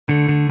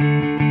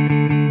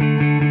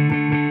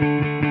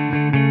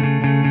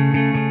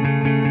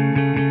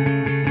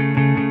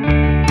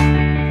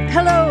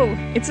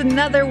It's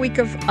another week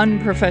of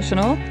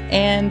Unprofessional,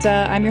 and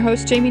I'm your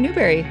host, Jamie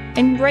Newberry.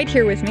 And right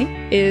here with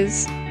me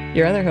is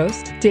your other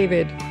host,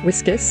 David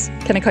Wiskus.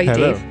 Can I call you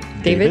Hello.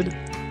 Dave?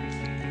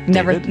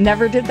 David?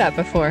 Never did that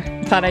before.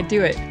 Thought I'd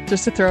do it,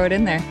 just to throw it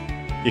in there.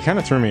 You kind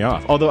of threw me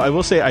off. Although I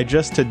will say I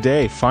just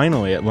today,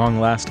 finally, at long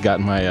last, got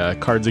my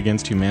Cards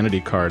Against Humanity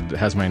card that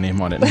has my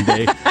name on it.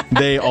 And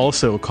they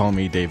also call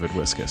me David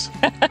Wiskus.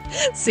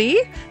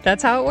 See?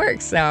 That's how it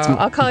works. Now,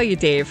 I'll call you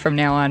Dave from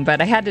now on,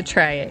 but I had to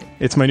try it.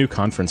 It's my new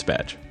conference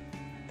badge.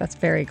 That's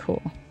very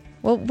cool.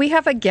 Well, we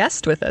have a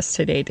guest with us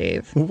today,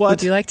 Dave. What?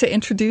 Would you like to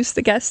introduce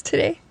the guest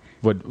today?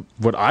 Would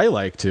I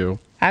like to?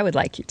 I would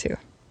like you to.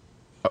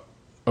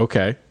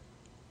 Okay.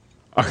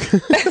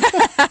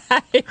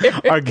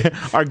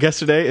 Our guest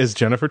today is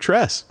Jennifer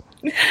Tress.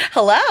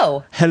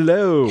 Hello.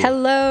 Hello.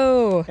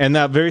 Hello. And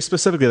that very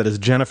specifically, that is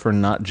Jennifer,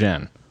 not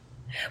Jen.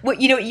 Well,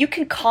 you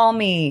can call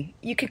me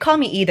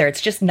either. It's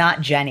just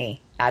not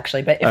Jenny,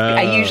 actually. But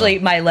I usually,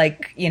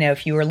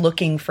 if you were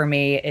looking for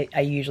me,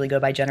 I usually go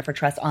by Jennifer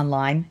Tress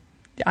online.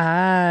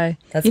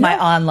 That's my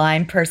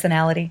online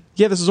personality.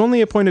 Yeah, this is only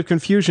a point of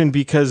confusion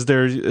because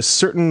there's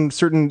certain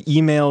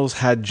emails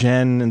had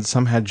Jen and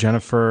some had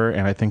Jennifer,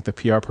 and I think the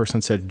PR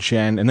person said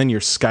Jen, and then your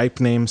Skype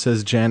name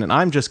says Jen, and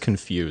I'm just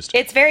confused.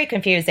 It's very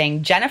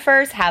confusing.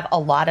 Jennifers have a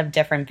lot of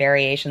different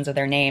variations of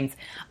their names.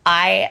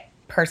 I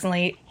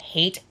personally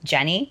hate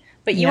Jenny,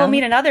 but you will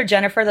meet another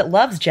Jennifer that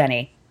loves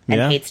Jenny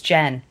and hates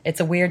Jen. It's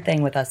a weird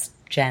thing with us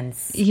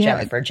Jennies.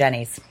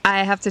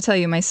 I have to tell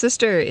you, my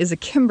sister is a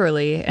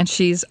Kimberly, and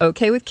she's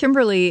okay with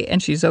Kimberly,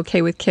 and she's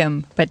okay with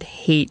Kim, but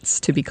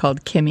hates to be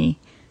called Kimmy.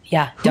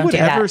 Yeah, Who would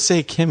ever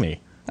say Kimmy?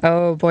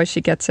 Oh, boy,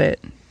 she gets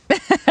it.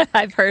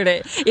 I've heard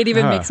it. It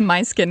even makes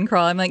my skin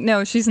crawl. I'm like,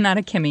 no, she's not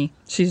a Kimmy.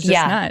 She's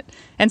just not.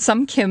 And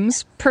some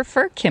Kims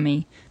prefer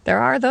Kimmy. There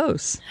are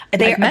those.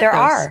 There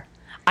are.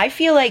 I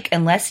feel like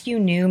unless you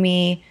knew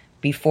me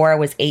before I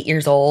was 8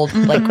 years old,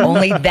 like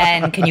only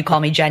then can you call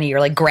me Jenny.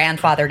 You're like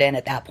grandfathered in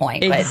at that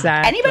point. Exactly.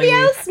 But anybody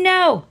else?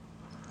 No.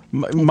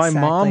 My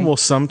mom will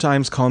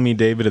sometimes call me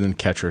David and then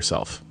catch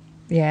herself.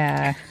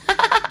 Yeah.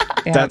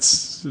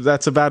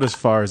 That's about as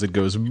far as it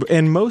goes.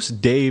 And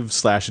most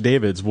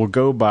Dave/Davids will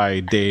go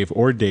by Dave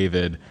or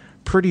David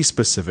pretty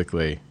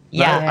specifically.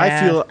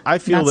 Yeah. I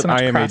feel Not that so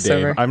much I am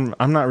crossover. a Dave.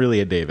 I'm not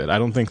really a David. I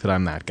don't think that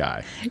I'm that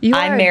guy.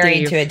 I'm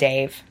married to a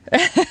Dave.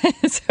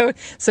 So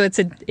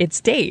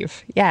it's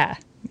Dave. Yeah,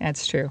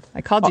 that's true.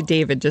 I called you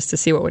David just to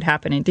see what would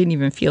happen. It didn't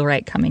even feel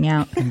right coming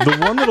out. The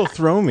one that'll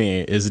throw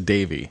me is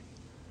Davy.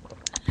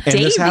 And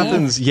Davy?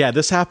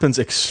 this happens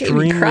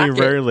extremely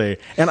rarely.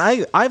 And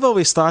I've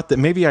always thought that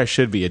maybe I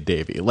should be a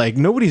Davy. Like,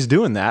 nobody's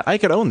doing that. I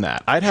could own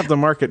that. I'd have the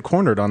market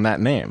cornered on that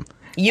name.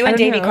 You and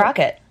Davy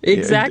Crockett.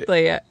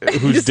 Exactly.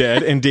 Who's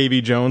dead, and Davy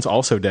Jones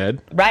also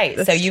dead. Right.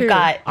 That's so you've true.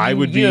 got I'd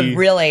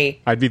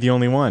be the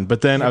only one.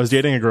 But then I was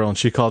dating a girl and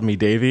she called me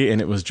Davy,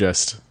 and it was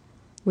just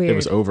Weird. It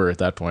was over at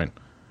that point.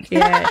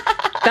 Yeah.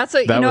 That's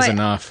what That was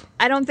enough.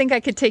 I don't think I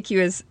could take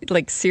you as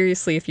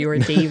seriously if you were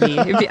Davy.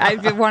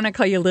 I want to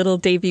call you Little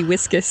Davy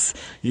Wiskus.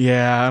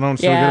 Yeah, I don't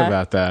feel good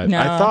about that. No,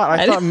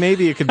 I thought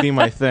maybe it could be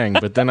my thing,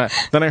 but then I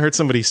heard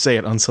somebody say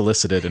it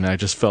unsolicited, and I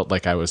just felt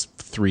like I was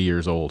 3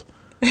 years old.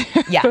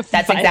 Yeah,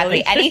 that's Finally.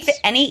 exactly.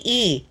 Any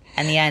E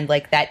in the end,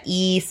 like that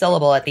E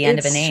syllable at the end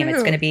It's of a name, true.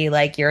 it's going to be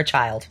like you're a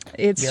child.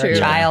 It's you're true. a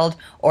child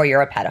or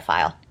you're a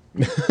pedophile.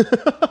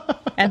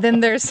 And then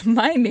there's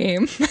my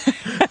name.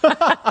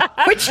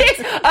 Which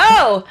is,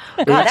 God,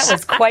 that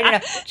was quite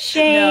enough.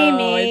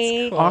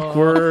 Jamie. No, it's cool.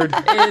 Awkward.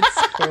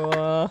 It's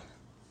cool.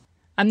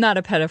 I'm not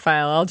a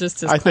pedophile. I'll just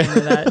disclaimer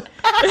that.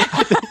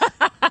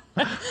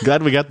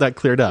 Glad we got that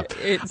cleared up.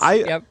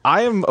 I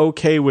am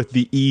okay with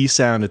the E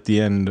sound at the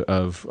end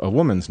of a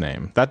woman's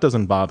name. That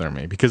doesn't bother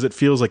me because it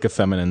feels like a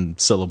feminine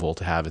syllable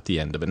to have at the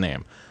end of a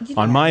name. Yeah.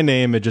 On my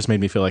name, it just made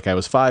me feel like I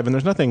was 5, and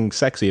there's nothing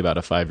sexy about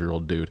a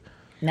 5-year-old dude.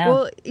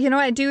 No. Well,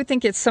 I do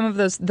think it's some of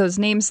those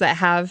names that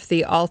have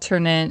the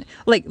alternate,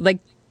 like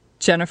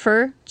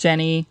Jennifer,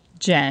 Jenny,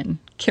 Jen,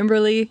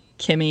 Kimberly,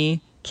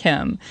 Kimmy,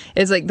 Kim.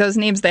 It's like those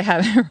names that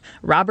have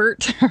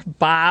Robert,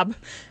 Bob.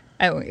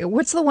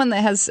 What's the one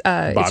that has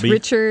it's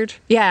Richard?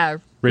 Yeah,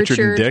 Richard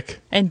and Dick.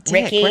 And Dick.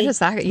 Ricky. Where does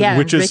that? Yeah,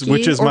 which is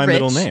my Rich.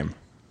 middle name.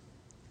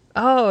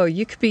 Oh,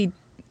 you could be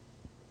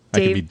I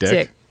could be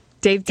Dick.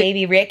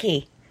 Davy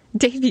Ricky.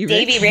 Davy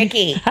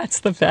Ricky. That's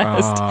the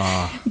best.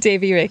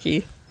 Davy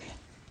Ricky.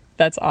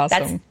 That's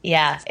awesome.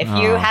 If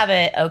you have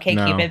an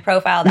OkCupid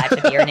profile, that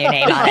should be your new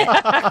name on it.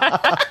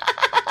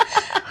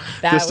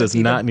 This does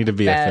not need to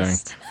be a thing.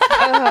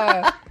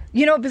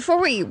 Before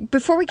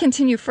we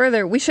continue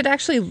further, we should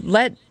actually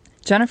let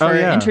Jennifer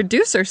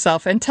introduce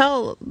herself and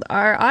tell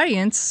our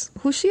audience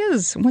who she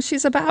is, what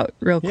she's about,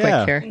 real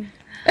quick here.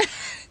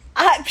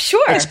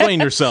 Sure. Explain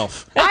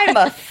yourself. I'm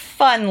a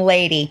fun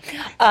lady.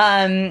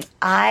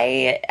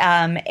 I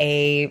am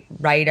a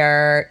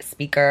writer,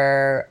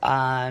 speaker.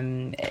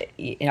 I'm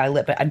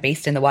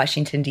based in the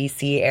Washington,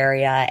 D.C.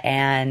 area,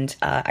 and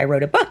I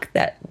wrote a book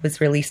that was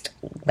released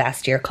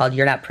last year called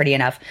You're Not Pretty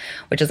Enough,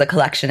 which is a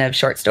collection of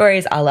short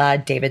stories a la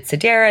David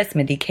Sedaris,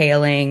 Mindy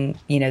Kaling,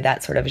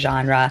 that sort of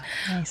genre.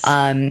 Nice.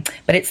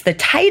 But it's the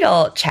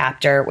title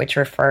chapter, which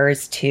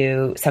refers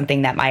to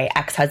something that my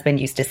ex-husband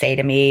used to say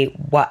to me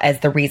as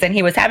the reason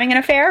he was having an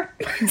affair.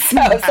 So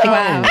I was like,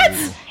 wow,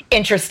 that's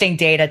interesting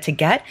data to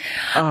get.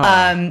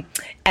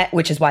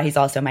 Which is why he's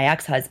also my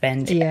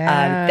ex-husband.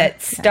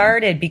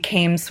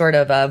 Became sort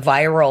of a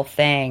viral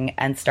thing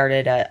and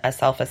started a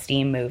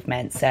self-esteem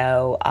movement.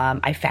 So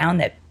I found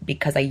that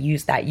because I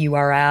used that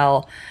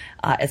URL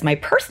as my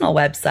personal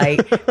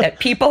website, that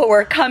people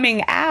were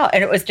coming out,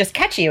 and it was just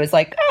catchy. It was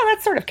like, oh,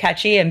 that's sort of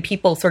catchy, and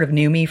people sort of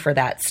knew me for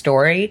that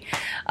story.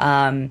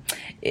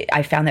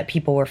 I found that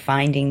people were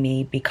finding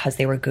me because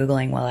they were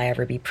Googling, will I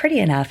ever be pretty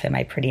enough? Am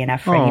I pretty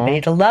enough for anybody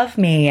to love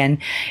me? And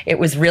it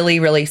was really,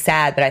 really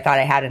sad, but I thought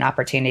I had an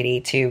opportunity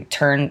to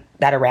turn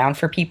that around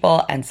for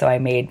people, and so I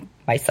made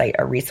my site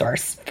a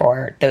resource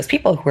for those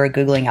people who are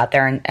Googling out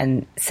there.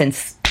 And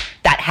since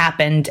that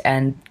happened,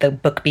 and the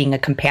book being a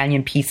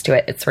companion piece to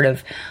it, it sort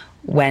of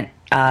went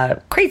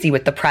crazy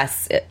with the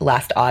press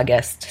last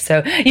August.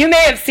 So you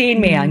may have seen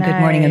me on Good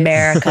Morning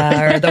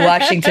America or the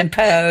Washington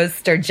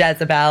Post or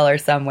Jezebel or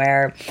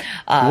somewhere.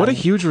 What a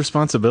huge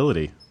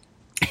responsibility.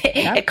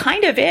 It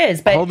kind of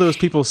is. But all those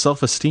people's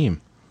self-esteem.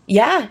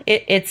 Yeah,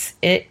 it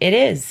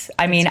is.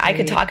 I mean, I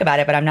could talk about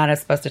it, but I'm not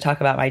supposed to talk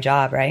about my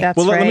job, right? That's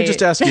right. Let me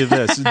just ask you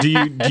this: Do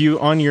you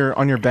on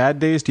your bad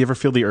days, do you ever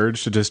feel the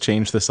urge to just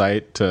change the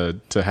site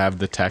to have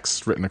the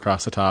text written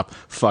across the top?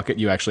 Fuck it,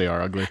 you actually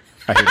are ugly.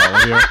 I hate all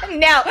of you.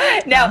 No.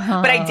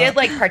 But I did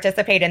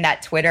participate in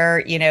that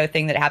Twitter,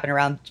 thing that happened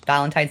around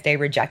Valentine's Day,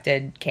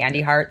 rejected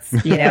candy hearts,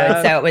 and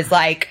so it was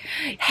like,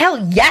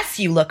 hell yes,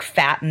 you look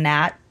fat in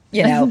that,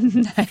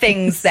 nice.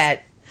 Things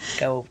that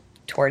go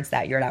towards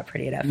that you're not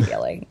pretty enough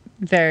feeling.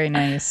 Very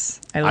nice.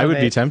 I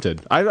would be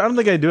tempted. I don't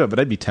think I'd do it, but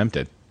I'd be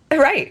tempted.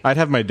 Right. I'd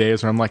have my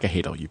days where I'm like, I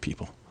hate all you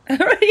people.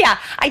 Yeah,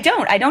 I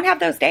don't have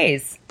those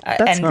days.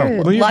 That's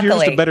good. Well, you're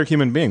just a better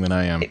human being than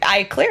I am.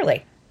 I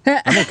clearly.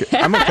 I'm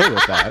okay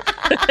with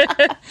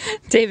that.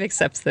 Dave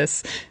accepts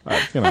this.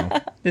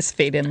 This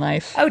fate in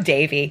life. Oh,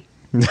 Davey.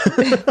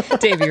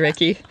 Davey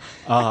Ricky.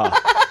 That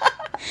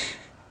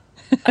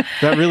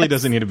really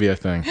doesn't need to be a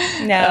thing.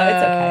 No,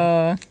 it's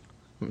okay.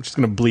 I'm just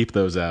going to bleep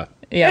those out.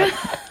 Yeah,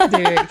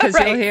 because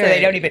right, you'll hear so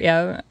they don't even.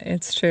 Yeah,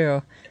 it's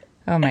true.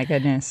 Oh my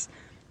goodness.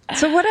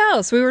 So what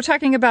else? We were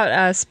talking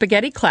about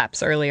spaghetti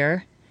claps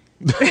earlier.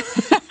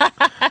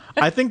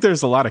 I think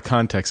there's a lot of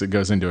context that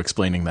goes into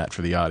explaining that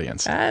for the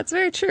audience. That's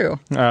very true.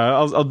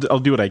 I'll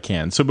do what I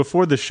can. So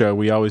before the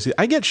show,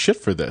 I get shit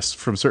for this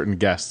from certain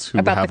guests who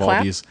about have the all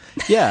clap? these.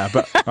 Yeah,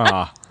 but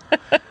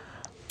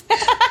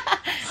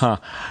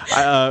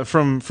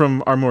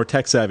from our more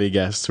tech savvy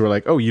guests who are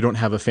like, oh, you don't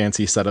have a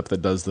fancy setup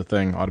that does the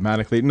thing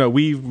automatically. No,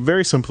 we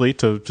very simply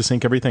to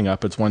sync everything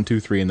up. It's 1,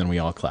 2, 3, and then we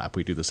all clap.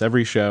 We do this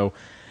every show.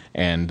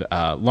 And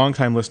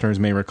longtime listeners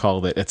may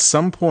recall that at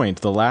some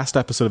point, the last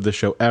episode of the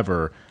show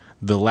ever,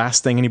 the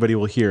last thing anybody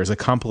will hear is a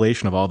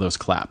compilation of all those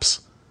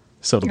claps.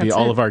 So it'll be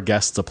all of our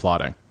guests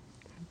applauding.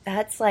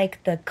 That's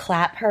like the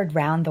clap heard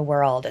round the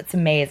world. It's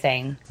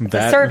amazing. It's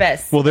a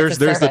service. Well, there's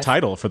the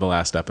title for the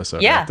last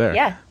episode right there.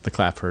 Yeah. The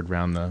clap heard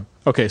round the...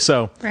 Okay,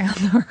 so... Round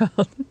the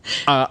world.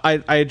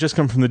 I had just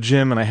come from the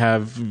gym and I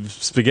have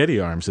spaghetti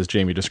arms, as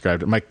Jamie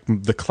described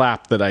it. The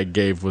clap that I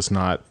gave was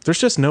not... There's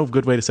just no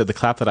good way to say the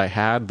clap that I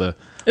had,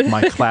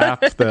 my clap,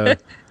 the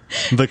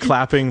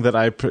clapping that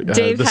I...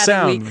 Dave the had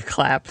sound, a weak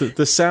clap.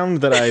 The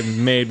sound that I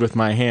made with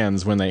my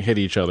hands when they hit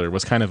each other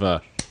was kind of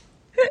a...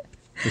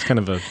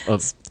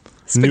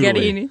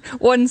 Spaghetti, noodly.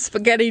 one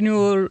spaghetti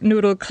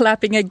noodle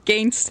clapping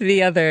against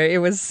the other. It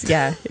was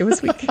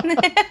weak.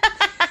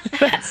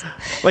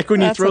 Like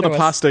when you throw the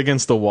pasta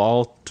against the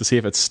wall to see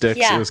if it sticks.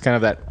 Yeah. It was kind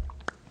of that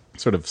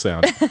sort of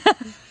sound.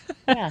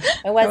 Yeah,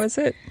 it was. That was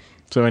it.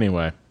 So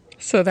anyway.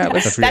 So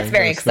that's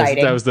very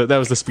exciting. That was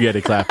the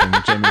spaghetti clapping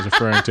that Jamie was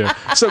referring to.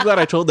 So glad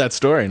I told that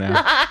story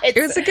now. It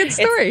was a good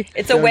story.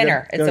 It's a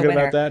winner. It's a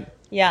winner. About that?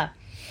 Yeah.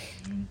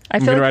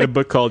 I'm going to write a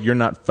book called You're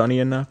Not Funny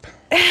Enough.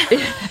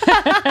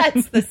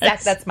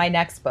 That's my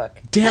next book.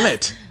 Damn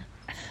it.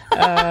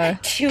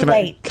 Too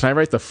late. Can I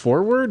write the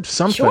foreword?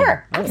 Something.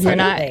 Sure.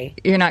 Absolutely.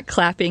 You're not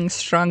clapping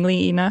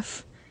strongly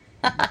enough.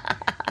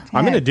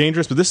 I'm in a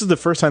dangerous, but this is the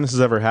first time this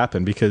has ever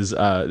happened because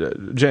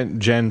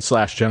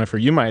Jen/Jennifer,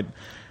 you might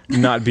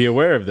not be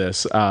aware of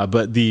this,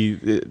 but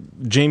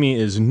Jamie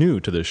is new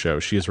to the show.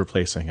 She is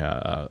replacing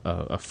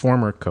a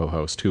former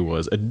co-host who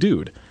was a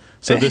dude.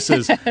 So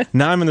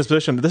now I'm in this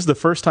position. This is the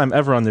first time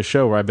ever on this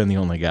show where I've been the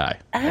only guy.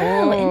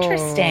 Oh,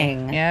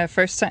 interesting. Yeah,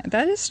 first time.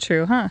 That is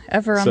true, huh?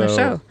 Ever on the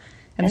show.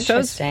 And the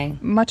show's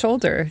much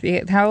older.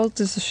 How old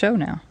is the show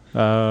now?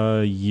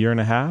 A year and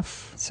a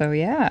half. So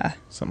yeah.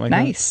 Something like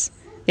that. Nice.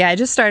 Yeah, I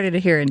just started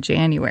here in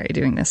January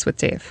doing this with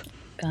Dave.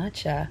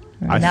 Gotcha.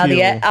 Now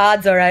the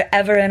odds are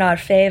ever in our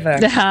favor,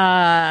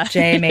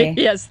 Jamie.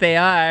 Yes, they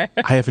are.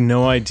 I have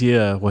no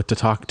idea what to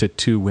talk to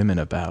two women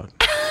about.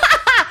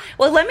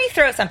 Well, let me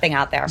throw something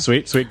out there.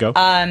 Sweet, go.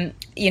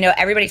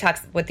 everybody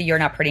talks with the You're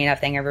Not Pretty Enough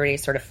thing.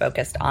 Everybody's sort of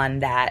focused on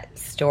that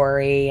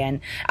story. And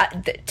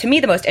to me,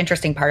 the most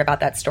interesting part about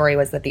that story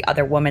was that the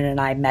other woman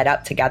and I met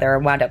up together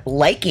and wound up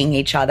liking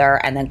each other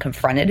and then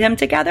confronted him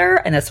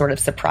together in a sort of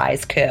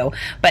surprise coup.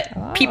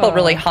 But people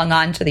really hung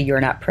on to the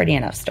You're Not Pretty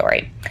Enough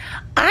story.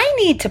 I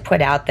need to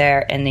put out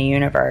there in the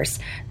universe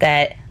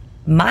that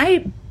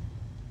my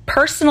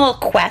personal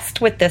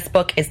quest with this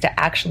book is to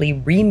actually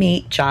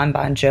re-meet Jon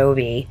Bon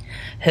Jovi,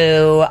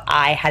 who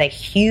I had a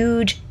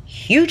huge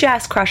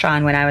ass crush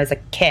on when I was a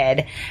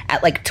kid,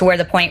 to where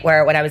the point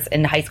where when I was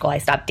in high school I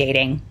stopped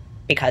dating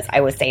because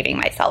I was saving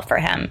myself for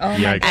him. Oh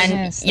my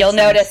goodness. And you'll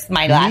notice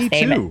my last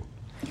name. Too.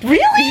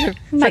 Really?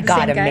 My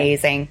God,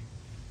 amazing.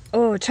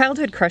 Oh,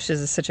 childhood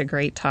crushes is such a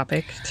great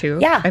topic too.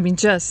 Yeah. I mean,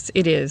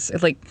 it is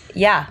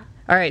yeah.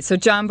 All right, so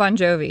Jon Bon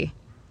Jovi.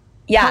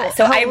 Yeah,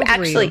 how old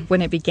were you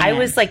when it began? I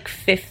was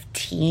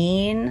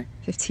 15.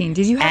 15.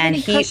 Did you have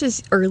any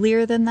crushes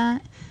earlier than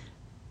that?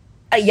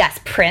 Yes,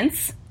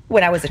 Prince.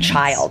 When I was a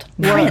child,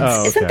 Prince. Oh,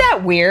 okay. Isn't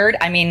that weird?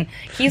 I mean,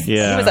 he's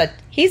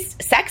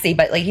sexy,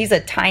 but he's a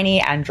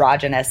tiny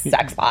androgynous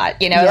sex bot.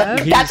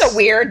 That's a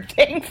weird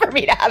thing for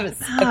me to have a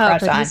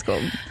crush on. He's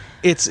cool.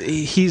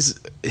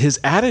 His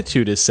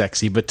attitude is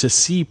sexy, but to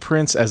see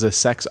Prince as a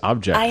sex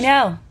object, I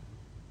know.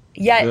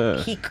 Yeah,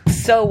 he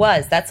so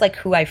was. That's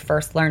who I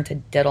first learned to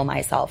diddle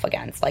myself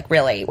against.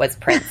 Really, was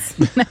Prince.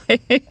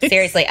 Nice.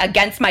 Seriously,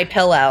 against my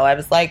pillow. I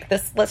was like,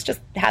 "This. Let's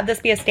just have this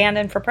be a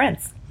stand-in for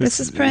Prince."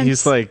 This is Prince.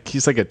 He's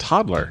like a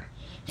toddler.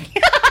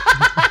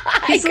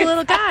 He's a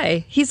little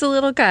guy. He's a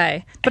little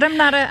guy. But I'm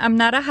not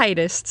a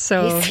heightist,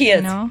 so he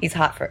is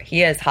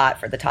hot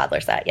for the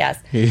toddler set. Yes,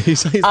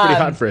 he's pretty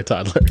hot for a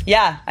toddler.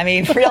 Yeah, I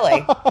mean,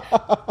 really,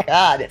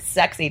 God,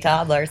 sexy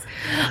toddlers.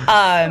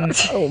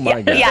 Oh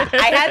my God. Yeah,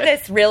 I had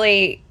this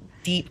really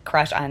deep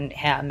crush on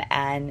him,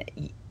 and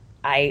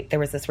there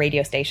was this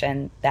radio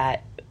station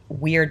that,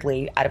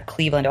 weirdly, out of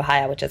Cleveland,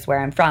 Ohio, which is where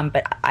I'm from,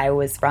 but I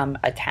was from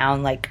a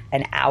town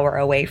an hour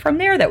away from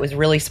there that was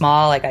really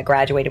small. I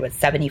graduated with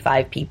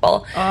 75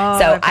 people. Oh,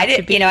 so I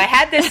did, I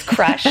had this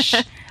crush.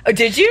 Oh,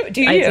 did you?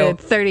 Do you? I did.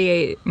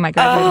 38. My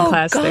graduating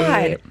class. God.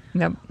 38.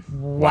 Yep.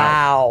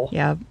 Wow.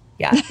 Yep.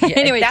 Yeah.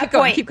 Anyway,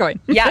 keep going.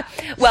 Yeah.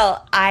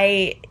 Well,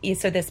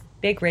 so this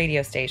big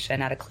radio station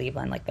out of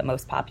Cleveland, the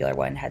most popular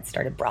one, had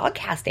started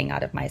broadcasting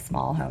out of my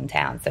small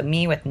hometown. So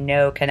me with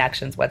no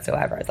connections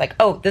whatsoever. I was like,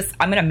 I'm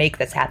going to make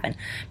this happen.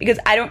 Because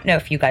I don't know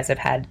if you guys have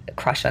had a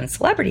crush on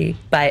celebrity,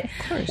 but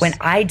when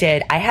I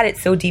did, I had it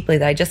so deeply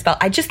that I just felt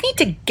I just need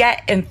to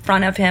get in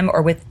front of him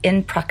or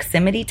within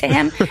proximity to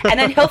him, and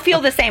then he'll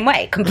feel the same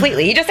way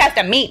completely. He just has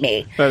to meet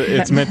me.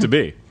 It's meant to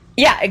be.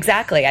 Yeah,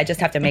 exactly. I just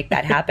have to make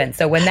that happen.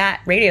 So when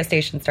that radio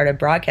station started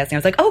broadcasting, I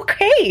was like,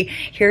 okay,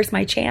 here's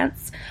my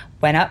chance.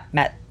 Went up,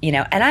 met,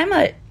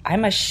 and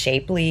I'm a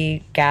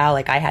shapely gal.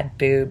 I had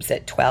boobs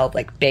at 12,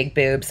 big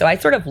boobs. So I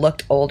sort of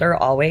looked older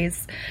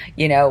always,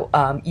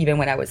 even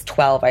when I was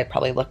 12, I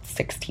probably looked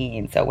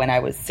 16. So when I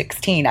was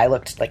 16, I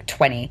looked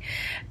 20.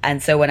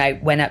 And so when I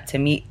went up to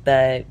meet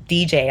the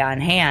DJ on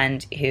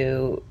hand,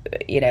 who,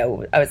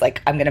 I was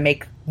like, I'm going to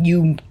make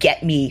you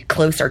get me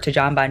closer to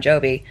Jon Bon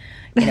Jovi.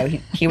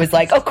 He was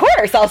like, of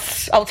course,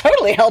 I'll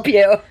totally help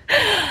you.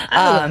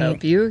 I'll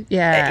help you.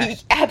 Yeah.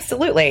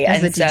 Absolutely.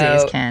 As the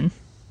DJs can.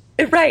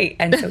 Right.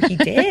 And so he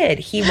did.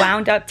 He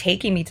wound up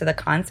taking me to the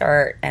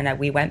concert, and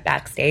we went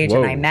backstage.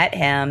 Whoa. And I met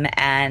him,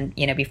 and,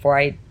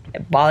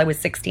 while I was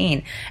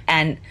 16.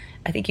 And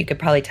I think you could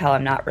probably tell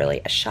I'm not really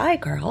a shy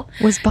girl.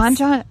 Was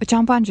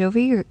Jon Bon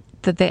Jovi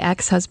the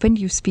ex-husband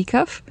you speak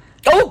of?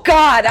 Oh,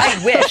 God,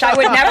 I wish. I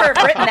would never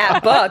have written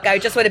that book. I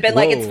just would have been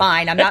like, it's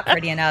fine. I'm not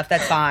pretty enough.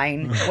 That's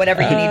fine.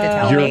 Whatever you need to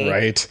tell me. You're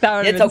right. That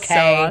would have been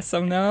so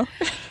awesome, though.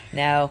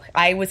 No,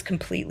 I was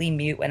completely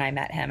mute when I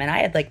met him. And I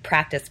had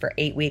practiced for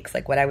 8 weeks,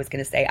 what I was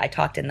going to say. I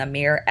talked in the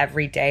mirror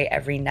every day,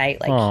 every night,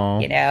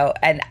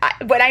 and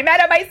when I met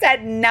him, I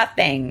said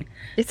nothing.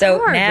 It's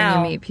hard when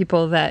you meet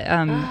people that,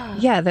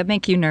 that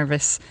make you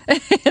nervous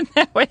in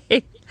that way.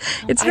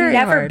 It's very I've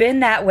never hard. been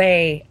that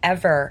way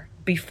ever.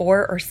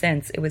 Before or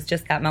since. It was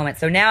just that moment.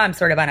 So now I'm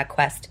sort of on a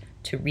quest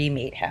to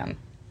re-meet him.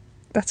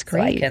 That's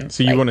great.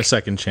 So you want a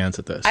second chance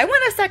at this? I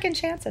want a second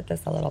chance at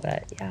this a little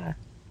bit, yeah.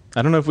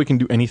 I don't know if we can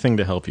do anything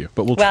to help you,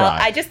 but we'll try. Well,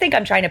 I just think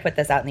I'm trying to put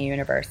this out in the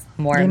universe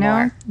more and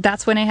more.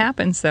 That's when it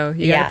happens, though.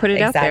 You got to put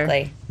it out there.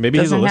 Maybe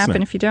it he's a listener. Doesn't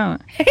happen if you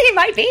don't. He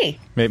might be.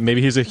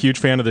 Maybe he's a huge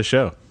fan of the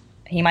show.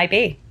 He might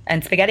be.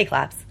 And spaghetti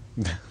claps.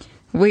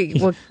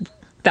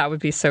 That would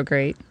be so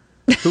great.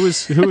 Who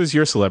is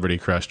your celebrity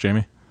crush,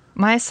 Jamie?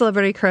 My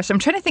celebrity crush, I'm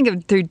trying to think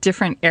of through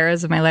different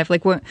eras of my life.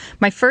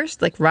 My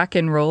first rock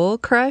and roll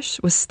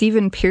crush was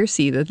Stephen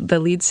Pearcy, the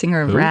lead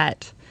singer of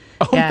Rat.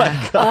 Oh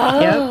my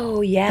God.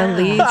 Oh, yeah.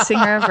 The lead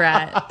singer of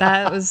Rat.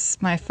 That was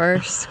my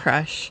first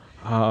crush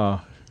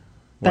that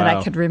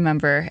I could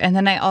remember. And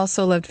then I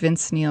also loved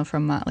Vince Neil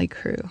from Motley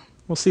Crue.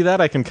 Well, see,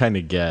 that I can kind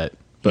of get.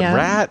 But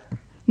Rat?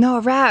 No,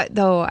 Rat,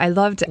 though. I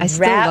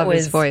still love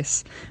his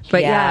voice.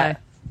 But yeah.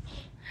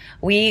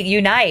 We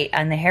unite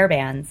on the hair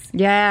bands.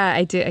 Yeah,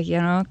 I do.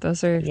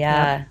 Those are...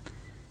 Yeah.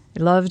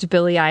 I loved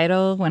Billy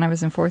Idol when I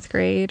was in 4th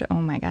grade.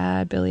 Oh my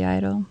God, Billy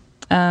Idol.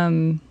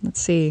 Let's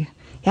see.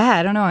 Yeah,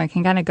 I don't know. I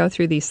can kind of go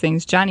through these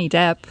things. Johnny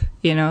Depp,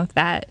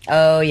 that.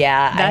 Oh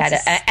yeah, I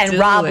had and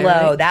Rob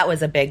Lowe. That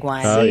was a big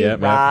one. Oh yeah,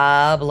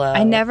 Rob Lowe.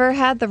 I never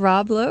had the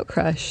Rob Lowe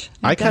crush.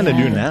 I kind of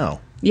do now.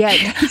 Yeah,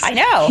 I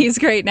know. He's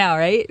great now,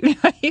 right?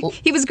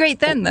 He was great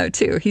then, though,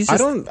 too. He's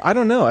just... I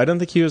don't know. I don't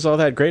think he was all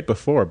that great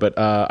before, but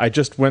I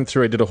just went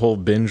through. I did a whole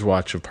binge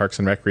watch of Parks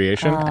and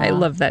Recreation. I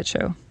love that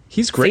show.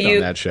 He's great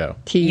on that show.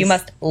 You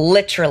must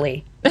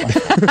literally.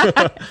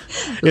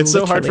 It's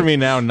so hard for me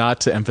now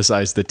not to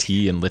emphasize the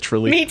T in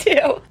literally. Me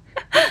too.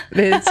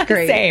 It's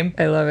great. Same.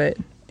 I love it.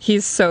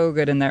 He's so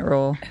good in that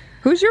role.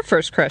 Who's your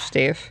first crush,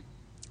 Dave?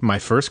 My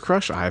first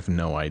crush? I have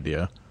no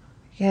idea.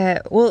 Yeah,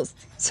 well,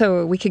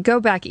 so we could go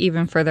back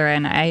even further,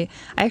 and I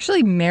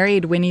actually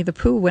married Winnie the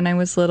Pooh when I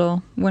was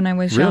little, when I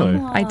was young.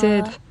 Really? I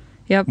did.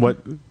 Yep. What?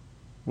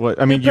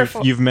 I mean,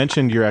 you've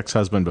mentioned your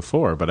ex-husband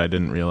before, but I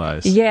didn't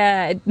realize.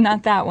 Yeah,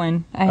 not that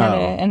one. I had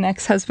an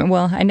ex-husband.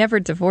 Well, I never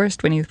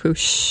divorced Winnie the Pooh.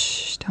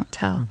 Shh, don't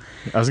tell.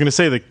 I was going to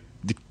say the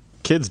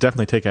kids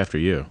definitely take after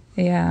you.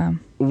 Yeah.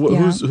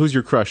 Who's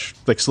your crush,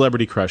 like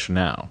celebrity crush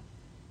now?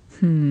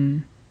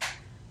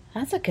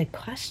 That's a good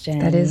question.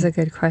 That is a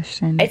good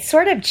question. It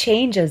sort of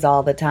changes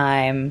all the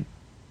time.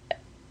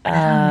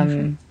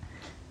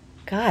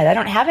 God, I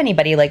don't have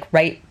anybody like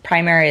right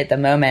primary at the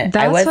moment.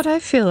 That's what I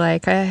feel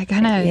like. I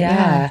kind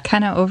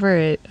of over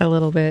it a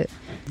little bit.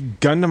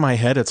 Gun to my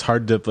head, it's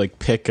hard to like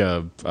pick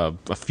a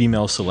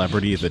female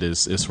celebrity that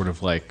is sort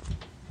of like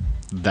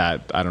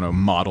that, I don't know,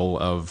 model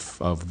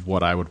of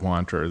what I would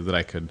want, or that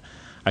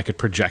I could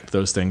project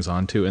those things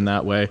onto in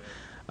that way.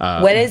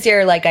 What is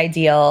your like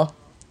ideal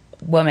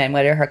woman?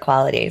 What are her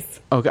qualities?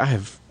 Oh,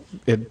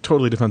 it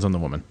totally depends on the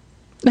woman.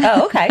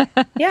 Oh, okay.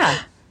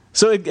 Yeah.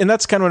 So, and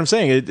that's kind of what I'm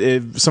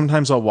saying.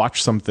 Sometimes I'll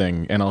watch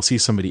something and I'll see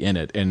somebody in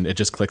it and it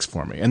just clicks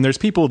for me. And there's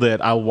people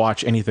that I'll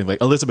watch anything,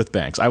 like Elizabeth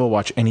Banks. I will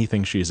watch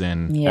anything she's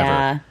in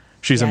ever.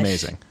 She's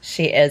amazing.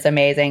 She is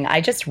amazing.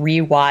 I just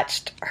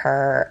rewatched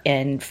her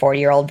in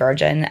 40-Year-Old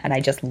Virgin, and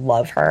I just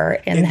love her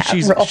in that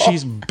role.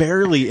 She's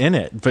barely in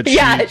it, but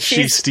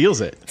she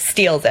steals it.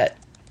 Steals it.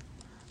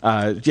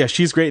 Yeah,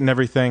 she's great in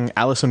everything.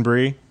 Alison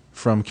Brie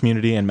from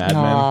Community and Mad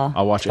Men.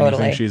 I'll watch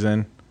anything she's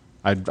in.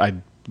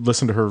 I'd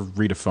listen to her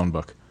read a phone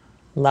book.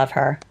 Love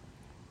her.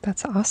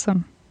 That's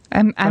awesome.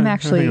 I'm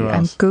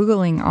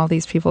Googling all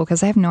these people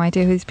because I have no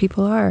idea who these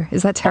people are.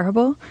 Is that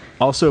terrible?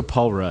 Also,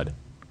 Paul Rudd.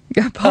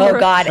 Paul Rudd.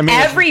 God,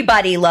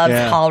 everybody loves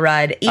Paul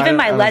Rudd. Even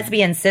my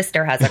lesbian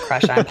sister has a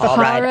crush on Paul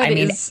Rudd. I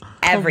mean,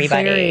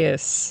 everybody.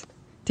 Hilarious.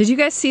 Did you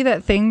guys see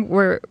that thing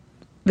where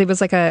there was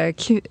like a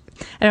cute,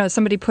 I don't know,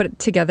 somebody put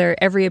together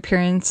every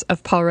appearance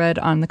of Paul Rudd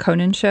on the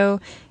Conan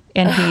show,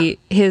 and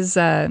it's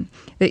on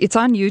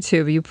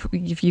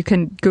YouTube. You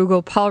can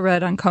Google Paul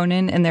Rudd on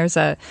Conan, and there's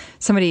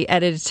somebody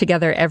edited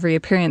together every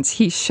appearance.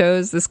 He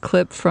shows this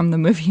clip from the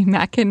movie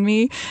Mac and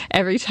Me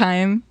every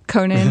time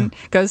Conan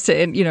goes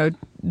to,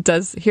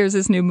 here's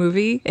his new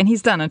movie, and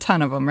he's done a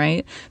ton of them,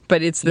 right?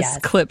 But it's this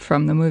clip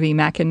from the movie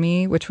Mac and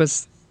Me, which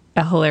was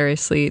a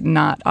hilariously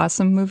not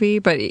awesome movie,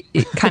 but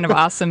it kind of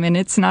awesome in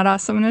its not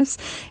awesomeness.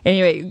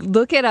 Anyway,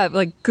 look it up.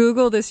 Like,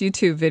 Google this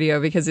YouTube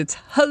video because it's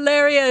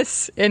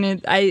hilarious, and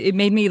it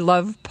made me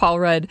love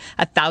Paul Rudd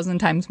 1,000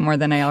 times more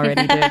than I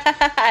already did.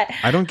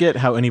 I don't get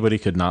how anybody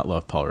could not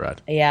love Paul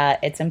Rudd. Yeah,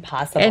 it's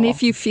impossible. And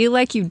if you feel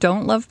like you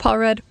don't love Paul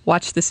Rudd,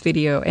 watch this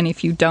video, and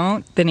if you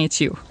don't, then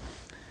it's you.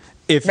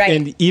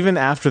 And even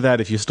after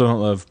that, if you still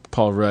don't love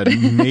Paul Rudd,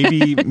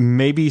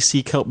 maybe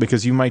seek help,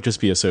 because you might just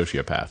be a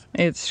sociopath.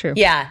 It's true.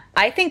 Yeah,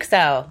 I think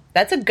so.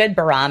 That's a good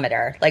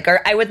barometer.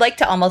 Or I would like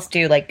to almost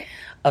do like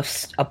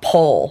a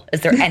poll. Is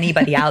there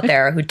anybody out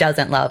there who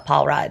doesn't love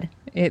Paul Rudd?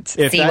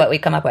 What we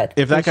come up with.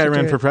 If that guy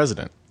ran for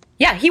president,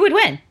 yeah, he would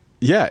win.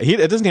 Yeah,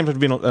 it doesn't even have to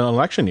be an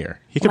election year.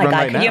 He could run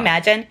right now. Can you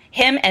imagine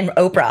him and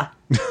Oprah?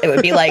 It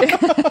would be like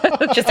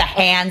just a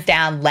hands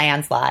down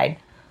landslide.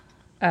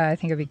 I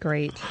think it'd be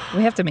great.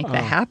 We have to make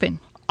that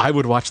happen. I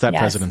would watch that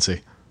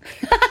presidency.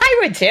 I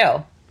would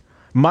too.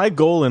 My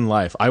goal in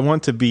life, I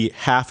want to be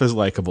half as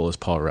likable as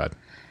Paul Rudd.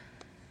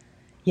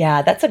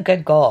 Yeah, that's a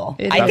good goal.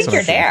 I think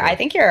you're there. I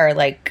think you're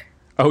like...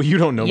 Oh, you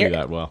don't know me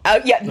that well. Oh,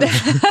 yeah.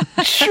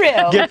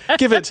 True.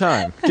 Give it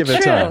time. Give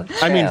it time. True,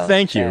 I mean,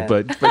 thank you,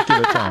 but give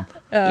it time.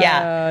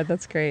 Yeah.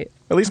 That's great.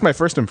 At least my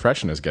first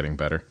impression is getting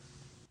better.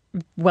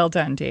 Well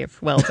done, Dave.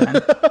 Well done.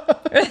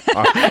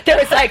 There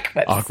was like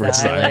awkward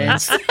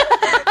silence.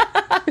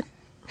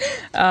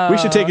 We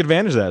should take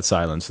advantage of that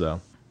silence,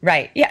 though.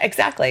 Right. Yeah,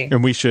 exactly.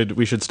 And we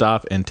should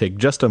stop and take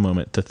just a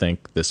moment to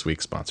thank this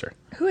week's sponsor.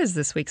 Who is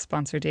this week's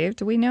sponsor, Dave?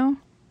 Do we know?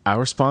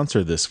 Our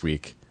sponsor this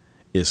week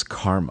is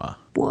Karma.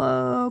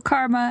 Whoa,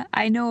 Karma.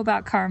 I know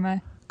about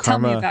Karma. Tell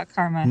me about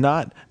Karma.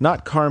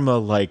 Not karma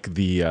like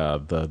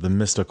the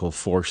mystical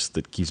force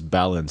that keeps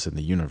balance in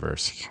the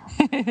universe.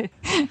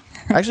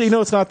 Actually,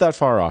 it's not that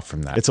far off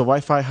from that. It's a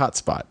Wi-Fi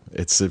hotspot.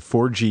 It's a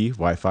 4G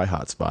Wi-Fi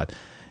hotspot.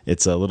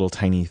 It's a little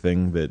tiny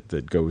thing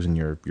that goes in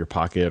your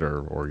pocket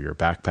or your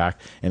backpack,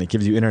 and it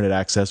gives you internet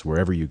access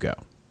wherever you go.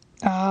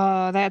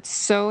 Oh, that's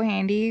so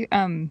handy.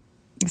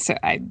 So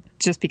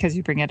just because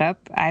you bring it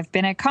up, I've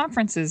been at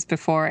conferences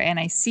before, and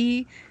I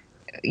see,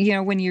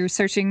 when you're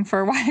searching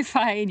for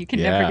Wi-Fi and you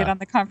can never get on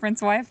the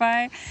conference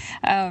Wi-Fi,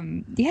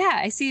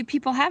 I see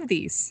people have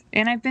these,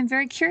 and I've been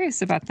very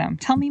curious about them.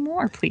 Tell me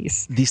more,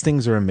 please. These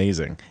things are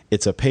amazing.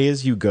 It's a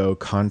pay-as-you-go,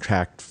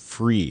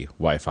 contract-free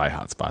Wi-Fi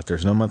hotspot.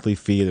 There's no monthly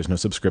fee. There's no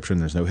subscription.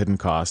 There's no hidden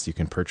cost. You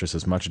can purchase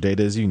as much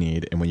data as you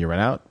need, and when you run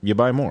out, you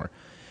buy more.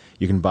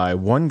 You can buy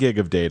 1 gig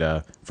of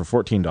data for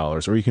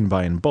 $14, or you can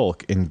buy in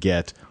bulk and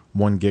get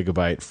 1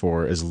 gigabyte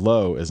for as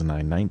low as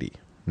 $9.90.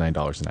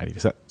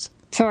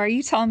 So are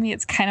you telling me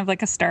it's kind of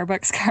like a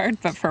Starbucks card,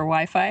 but for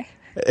Wi-Fi?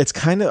 It's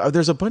kind of,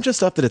 there's a bunch of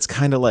stuff that it's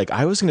kind of like,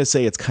 I was going to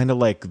say it's kind of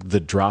like the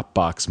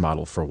Dropbox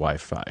model for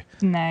Wi-Fi.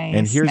 Nice.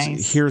 And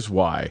here's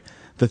why.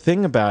 The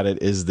thing about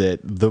it is that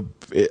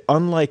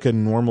unlike a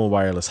normal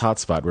wireless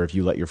hotspot where if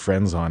you let your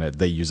friends on it,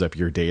 they use up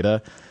your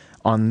data,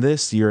 on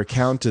this, your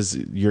account is,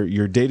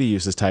 your data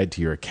use is tied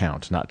to your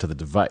account, not to the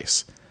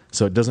device.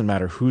 So it doesn't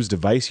matter whose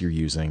device you're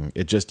using,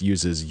 it just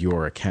uses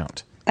your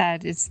account.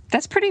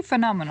 That's pretty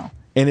phenomenal.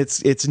 And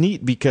it's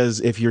neat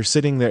because if you're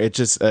sitting there,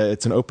 it's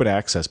an open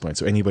access point,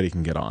 so anybody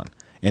can get on.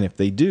 And if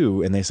they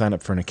do, and they sign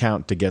up for an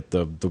account to get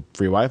the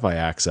free Wi-Fi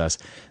access,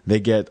 they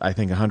get, I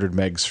think, 100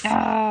 megs.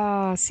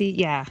 Oh, see,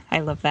 yeah, I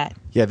love that.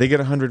 Yeah, they get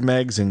 100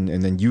 megs, and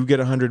then you get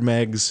 100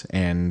 megs,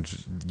 and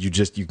you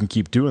can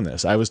keep doing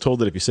this. I was told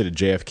that if you sit at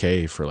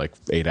JFK for like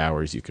 8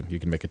 hours, you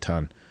can make a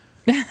ton.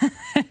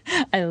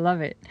 I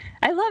love it.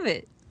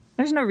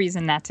 There's no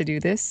reason not to do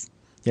this.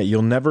 Yeah,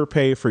 you'll never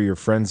pay for your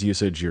friend's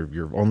usage.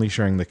 You're only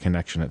sharing the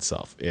connection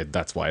itself.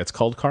 That's why it's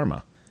called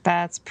Karma.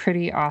 That's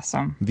pretty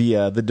awesome.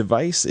 The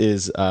device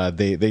is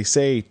they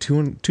say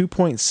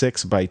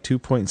 2.6 by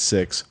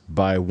 2.6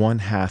 by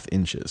 1/2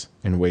 inches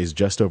and weighs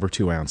just over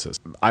 2 ounces.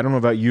 I don't know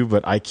about you,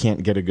 but I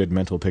can't get a good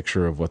mental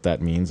picture of what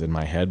that means in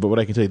my head. But what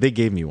I can tell you, they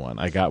gave me one.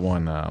 I got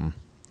one.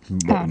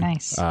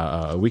 Nice.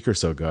 A week or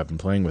so ago. I've been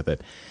playing with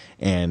it,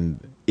 and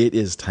it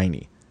is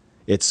tiny.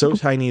 It's so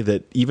tiny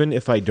that even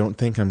if I don't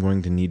think I'm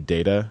going to need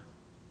data,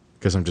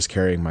 because I'm just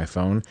carrying my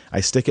phone,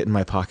 I stick it in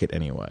my pocket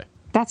anyway.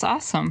 That's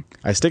awesome.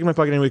 I stick it in my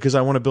pocket anyway because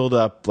I want to build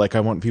up, I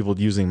want people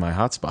using my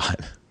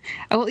hotspot.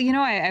 Well,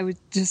 I was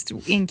just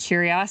in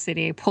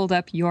curiosity, I pulled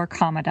up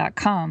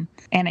yourkarma.com,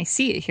 and I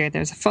see it here.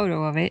 There's a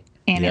photo of it,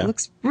 and It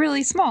looks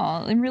really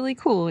small and really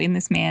cool in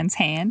this man's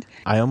hand.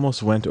 I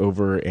almost went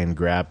over and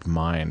grabbed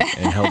mine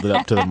and held it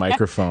up to the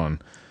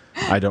microphone.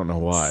 I don't know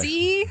why.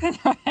 See?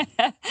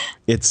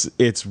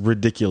 It's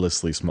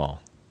ridiculously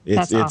small.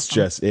 It's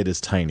awesome. It is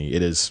tiny.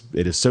 It is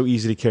so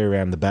easy to carry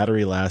around. The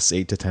battery lasts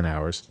 8 to 10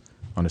 hours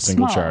on a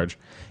single charge.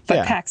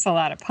 But packs a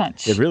lot of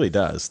punch. It really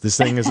does. This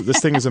thing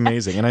is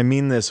amazing. And I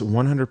mean this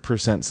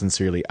 100%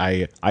 sincerely.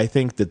 I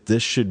think that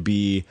this should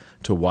be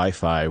to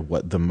Wi-Fi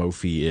what the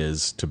Mophie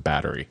is to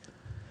battery.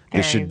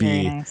 It should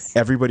be nice.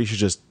 Everybody should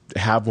just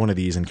have one of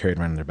these and carry it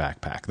around in their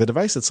backpack. The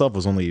device itself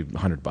was only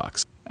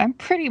 $100. I'm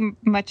pretty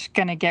much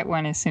going to get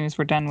one as soon as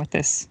we're done with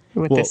this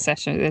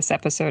this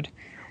episode.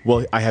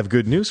 Well, I have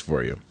good news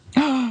for you.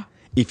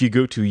 If you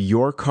go to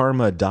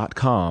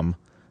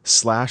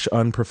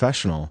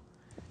yourkarma.com/unprofessional,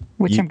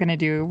 which I'm going to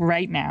do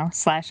right now,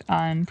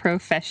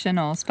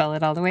 /unprofessional, spell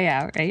it all the way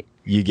out, right?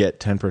 You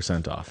get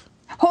 10% off.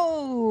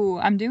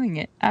 Oh, I'm doing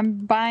it.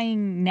 I'm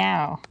buying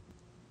now.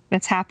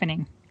 That's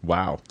happening.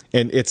 Wow.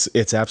 And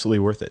it's absolutely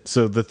worth it.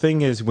 So the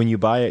thing is, when you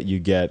buy it, you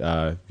get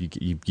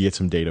you get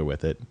some data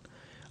with it.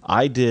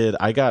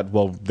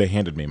 They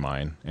handed me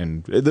mine.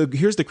 And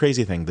here's the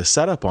crazy thing. The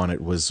setup on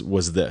it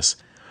was this.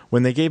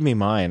 When they gave me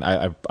mine,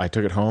 I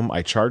took it home,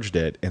 I charged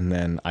it, and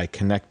then I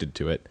connected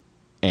to it.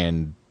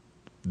 And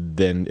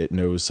then it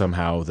knows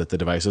somehow that the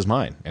device is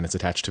mine, and it's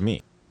attached to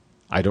me.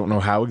 I don't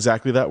know how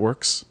exactly that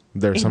works.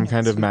 There's some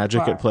kind of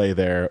magic at play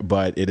there,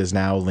 but it is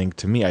now linked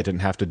to me. I didn't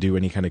have to do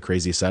any kind of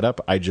crazy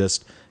setup. I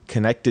just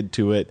connected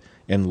to it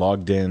and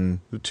logged in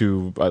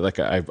to,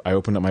 I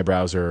opened up my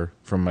browser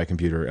from my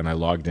computer and I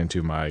logged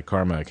into my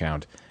Karma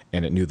account,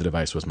 and it knew the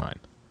device was mine.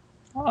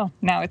 Oh,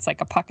 now it's like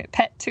a pocket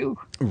pet too.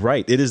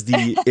 Right. It is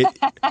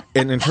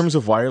and in terms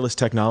of wireless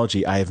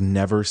technology, I have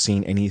never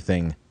seen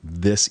anything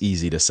this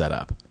easy to set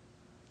up.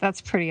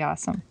 That's pretty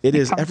awesome. It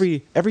is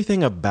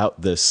everything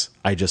about this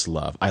I just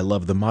love. I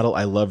love the model.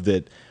 I love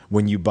that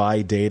when you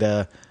buy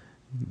data,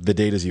 the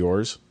data's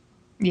yours.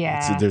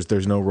 Yeah.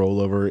 There's no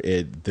rollover.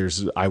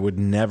 I would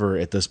never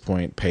at this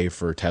point pay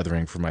for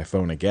tethering for my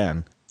phone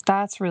again.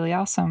 That's really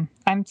awesome.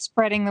 I'm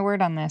spreading the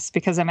word on this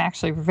because I'm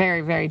actually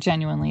very, very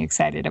genuinely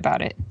excited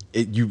about it.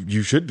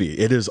 You should be.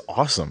 It is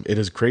awesome. It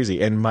is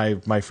crazy. And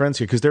my friends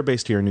here, because they're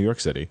based here in New York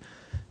City,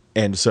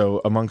 and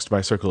so amongst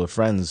my circle of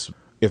friends,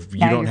 if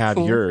you don't have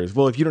yours,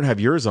 if you don't have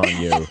yours on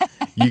you,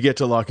 you get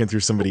to lock in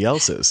through somebody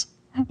else's.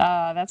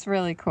 That's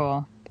really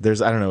cool.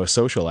 There's, a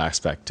social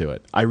aspect to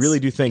it. I really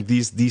do think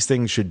these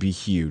things should be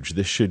huge.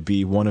 This should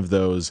be one of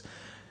those,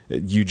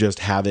 you just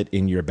have it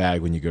in your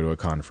bag when you go to a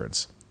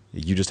conference.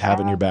 You just have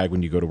it in your bag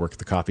when you go to work at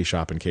the coffee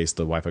shop in case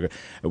the Wi-Fi.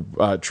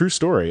 True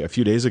story. A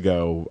few days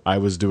ago, I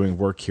was doing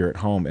work here at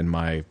home and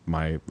my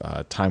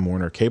Time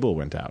Warner cable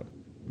went out.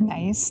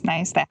 Nice.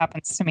 That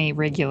happens to me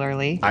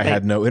regularly. I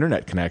had no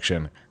internet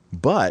connection,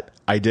 but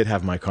I did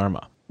have my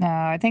Karma. No,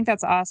 I think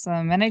that's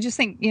awesome. And I just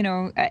think,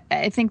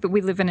 I think that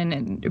we live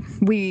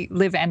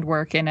and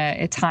work in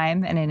a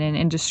time and in an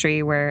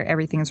industry where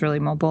everything is really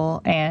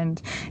mobile,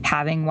 and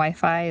having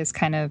Wi-Fi is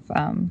kind of,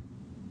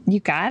 you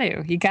got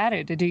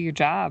to do your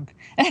job.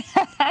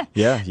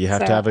 Yeah, you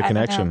have to have a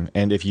connection.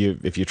 And if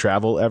you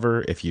travel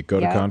ever, if you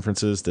go to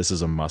conferences, this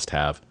is a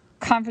must-have.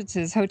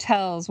 Conferences,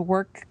 hotels,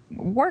 work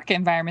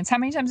environments. How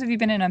many times have you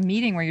been in a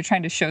meeting where you're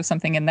trying to show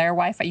something in their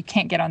Wi-Fi? You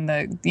can't get on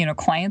the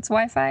client's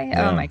Wi-Fi?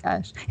 No. Oh my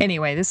gosh.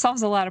 Anyway, this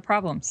solves a lot of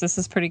problems. This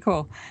is pretty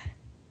cool.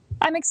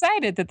 I'm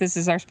excited that this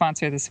is our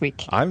sponsor this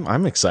week.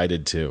 I'm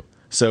excited too.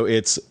 So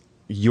it's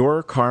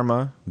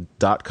yourkarma.com,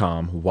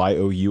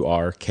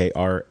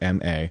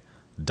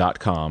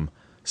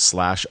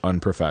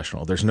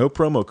 yourkarma.com/unprofessional. There's no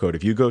promo code.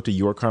 If you go to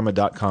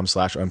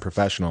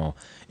yourkarma.com/unprofessional,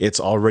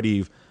 it's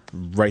already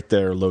right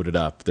there loaded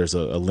up. There's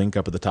a link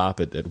up at the top.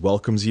 It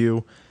welcomes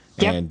you,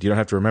 and you don't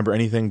have to remember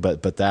anything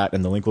but that,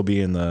 and the link will be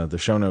in the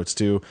show notes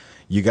too.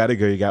 You got to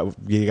go.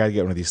 You got to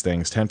get one of these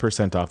things.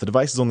 10% off. The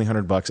device is only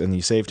 $100, and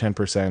you save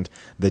 10%.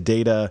 The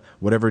data,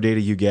 whatever data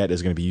you get,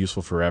 is going to be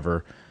useful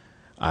forever.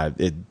 I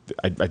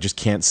just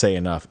can't say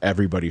enough.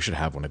 Everybody should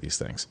have one of these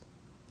things.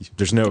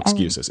 There's no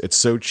excuses. It's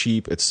so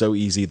cheap. It's so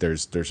easy.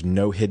 There's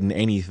no hidden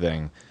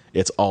anything.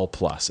 It's all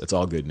plus. It's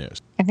all good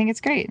news. I think it's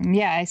great. And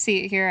yeah, I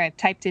see it here. I've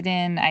typed it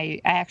in. I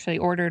actually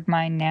ordered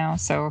mine now.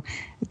 So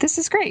this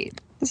is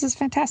great. This is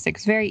fantastic.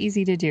 It's very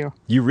easy to do.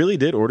 You really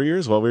did order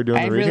yours while we were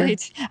doing the reading?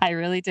 I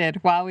really did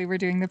while we were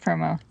doing the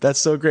promo. That's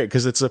so great,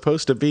 because it's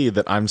supposed to be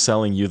that I'm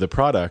selling you the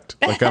product,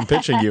 like I'm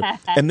pitching you.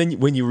 And then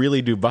when you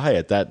really do buy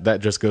it, that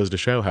just goes to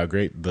show how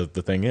great the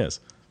thing is.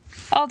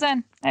 All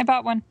done. I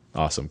bought one.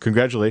 Awesome.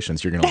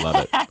 Congratulations. You're going to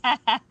love it.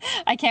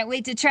 I can't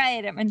wait to try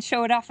it and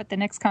show it off at the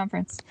next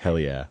conference. Hell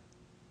yeah.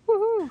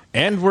 Woohoo.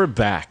 And we're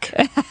back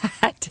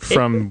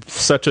from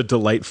such a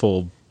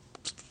delightful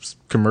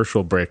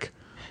commercial break.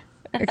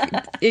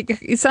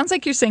 It sounds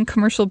like you're saying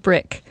commercial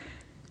brick.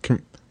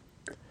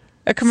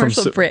 A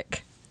commercial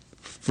brick.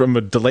 From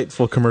a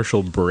delightful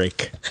commercial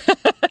break.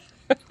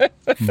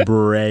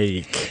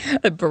 Break.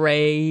 A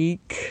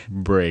break.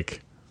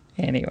 Break.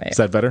 Anyway. Is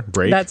that better?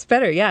 Break? That's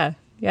better, yeah.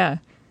 Yeah.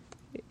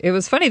 It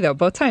was funny, though.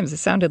 Both times it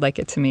sounded like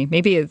it to me.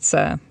 Maybe it's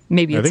my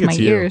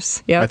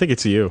ears. Yeah. I think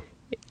it's you.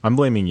 I'm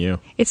blaming you.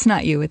 It's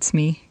not you. It's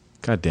me.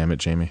 God damn it,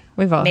 Jamie.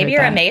 We've all Maybe heard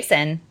you're that. a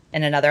mason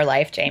in another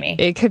life, Jamie.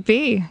 It could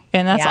be.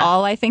 And that's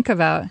all I think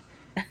about.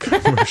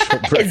 Commercial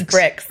bricks. Is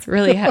bricks.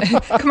 Really.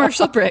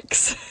 Commercial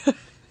bricks.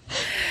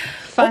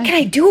 What can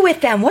I do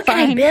with them? What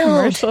can I build?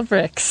 Commercial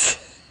bricks.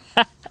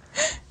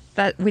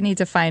 That we need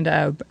to find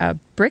a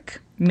brick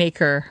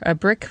maker, a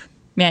brick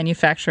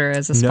manufacturer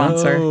as a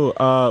sponsor.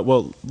 No,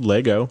 well,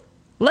 Lego.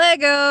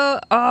 Lego.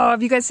 Oh,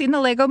 have you guys seen the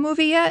Lego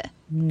movie yet?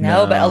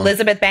 No, but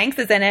Elizabeth Banks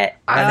is in it.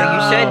 So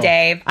you should,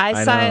 Dave.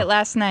 I saw it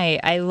last night.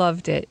 I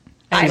loved it.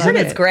 I heard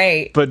it's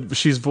great. But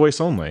she's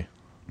voice only.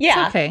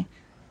 Yeah. It's okay.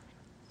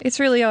 It's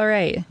really all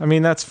right. I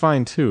mean, that's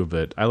fine too,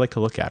 but I like to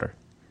look at her.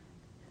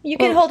 You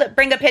can hold it,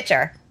 bring a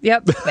picture.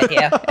 Yep. With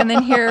you. And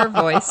then hear her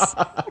voice.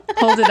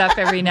 Hold it up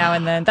every now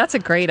and then. That's a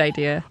great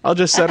idea. I'll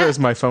just set her as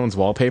my phone's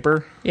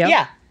wallpaper. Yep.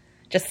 Yeah.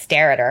 Just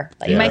stare at her.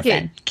 Like You might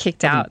get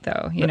kicked out,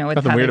 though. With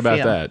Nothing how weird they about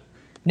feel. that.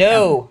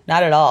 No,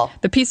 not at all.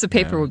 The piece of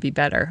paper would be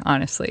better,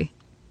 honestly.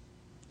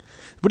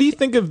 What do you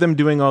think of them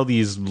doing all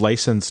these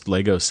licensed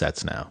Lego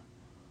sets now?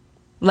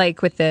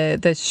 Like with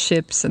the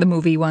ships, the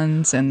movie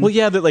ones, and Well,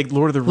 yeah, that like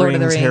Lord of the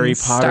Rings, Harry Potter,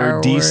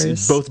 Star DC,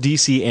 Wars. both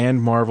DC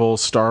and Marvel,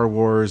 Star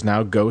Wars,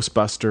 now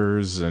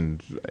Ghostbusters,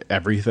 and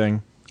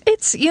everything.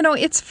 It's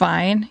it's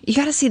fine. You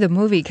got to see the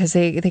movie because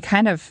they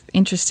kind of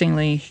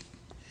interestingly,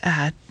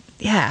 I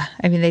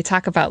mean they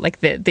talk about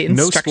like the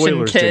No instruction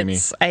spoilers, kits. Jamie.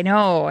 I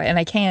know, and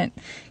I can't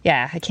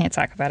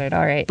talk about it.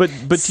 All right, But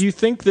do you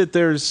think that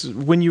there's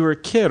when you were a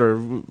kid, or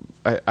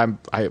I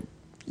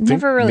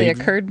never really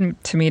maybe-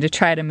 occurred to me to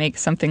try to make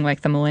something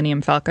like the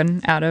Millennium Falcon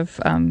out of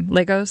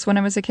Legos when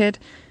I was a kid.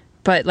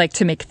 But like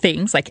to make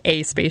things like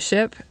a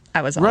spaceship,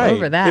 I was all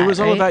over that. It was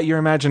all right? about your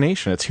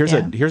imagination. It's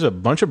here's a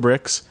bunch of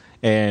bricks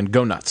and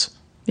go nuts.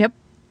 Yep.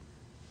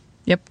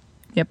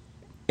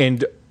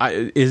 And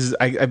is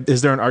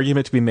there an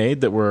argument to be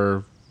made that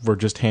we're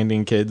just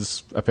handing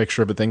kids a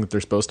picture of a thing that they're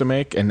supposed to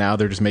make, and now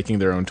they're just making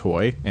their own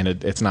toy, and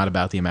it's not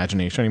about the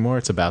imagination anymore?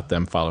 It's about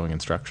them following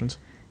instructions.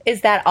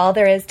 Is that all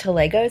there is to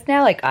Legos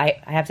now? Like, I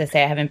have to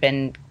say I haven't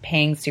been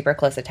paying super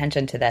close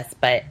attention to this,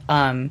 but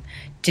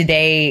do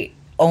they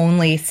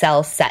only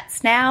sell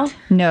sets now?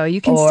 No,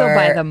 you can still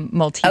buy the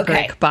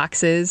multi-brick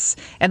boxes,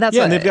 and that's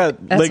and they've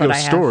got Lego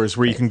stores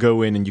where you Right. can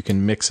go in and you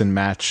can mix and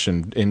match,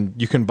 and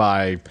you can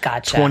buy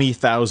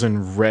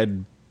 20,000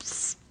 red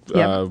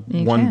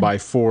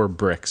 1x4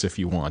 bricks if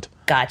you want.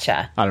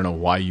 Gotcha. I don't know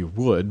why you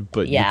would,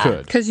 but you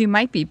could. Because you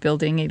might be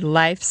building a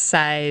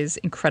life-size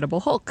Incredible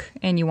Hulk,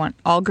 and you want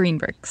all green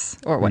bricks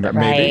or whatever.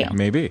 Right.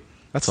 Maybe.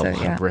 That's a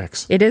lot of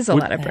bricks. It is a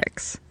lot of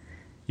bricks.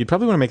 You'd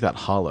probably want to make that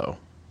hollow.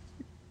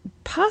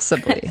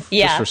 Possibly.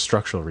 Yeah. Just for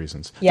structural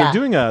reasons. Yeah.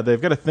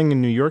 They've got a thing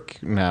in New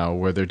York now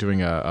where they're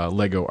doing a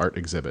Lego art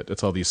exhibit.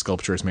 It's all these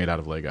sculptures made out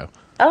of Lego.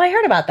 Oh, I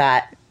heard about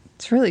that.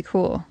 It's really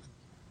cool.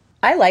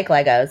 I like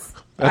Legos.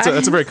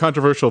 That's a very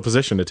controversial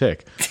position to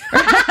take.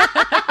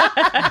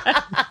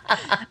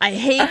 I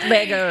hate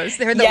Legos.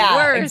 They're the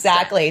worst.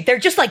 Exactly. They're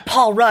just like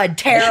Paul Rudd.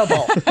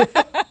 Terrible.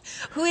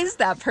 Who is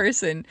that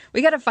person?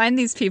 We got to find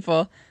these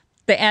people.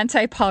 The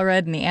anti-Paul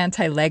Rudd and the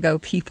anti-Lego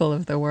people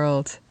of the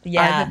world.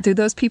 Yeah. Do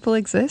those people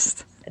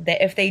exist?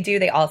 If they do,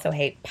 they also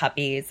hate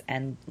puppies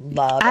and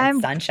love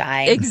and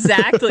sunshine.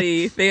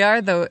 Exactly. They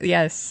are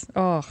yes.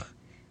 Oh,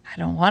 I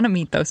don't want to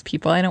meet those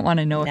people. I don't want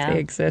to know if they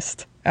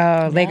exist.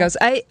 Oh, Legos.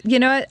 I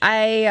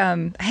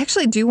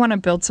actually do want to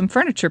build some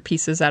furniture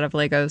pieces out of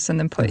Legos and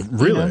then put.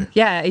 Really?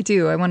 Yeah, I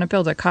do. I want to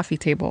build a coffee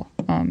table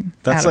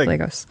That's out of like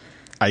Legos.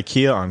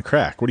 IKEA on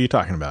crack. What are you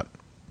talking about?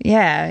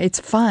 Yeah, it's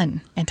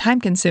fun and time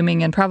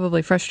consuming and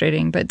probably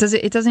frustrating, but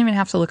it doesn't even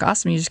have to look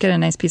awesome. You just get a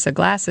nice piece of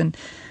glass and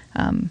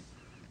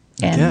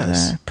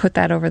put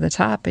that over the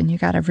top and you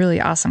got a really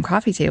awesome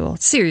coffee table.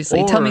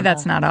 Seriously, tell me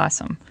that's not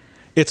awesome.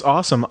 It's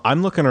awesome.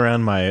 I'm looking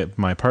around my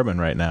apartment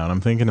right now and I'm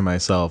thinking to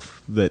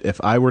myself that if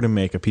I were to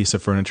make a piece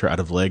of furniture out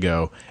of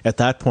Lego, at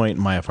that point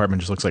my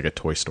apartment just looks like a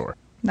toy store.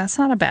 That's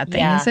not a bad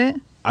thing, is it?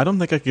 I don't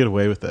think I could get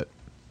away with it.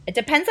 It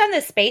depends on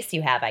the space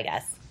you have, I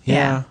guess.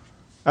 Yeah.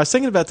 I was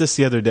thinking about this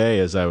the other day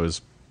as I was,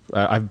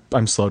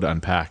 I'm slow to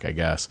unpack, I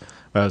guess.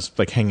 I was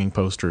like hanging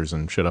posters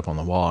and shit up on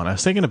the wall. And I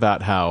was thinking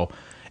about how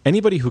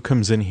anybody who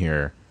comes in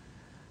here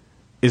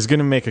is going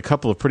to make a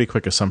couple of pretty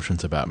quick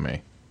assumptions about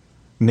me.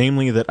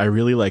 Namely that I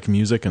really like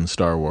music and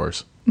Star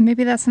Wars.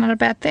 Maybe that's not a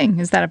bad thing.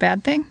 Is that a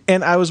bad thing?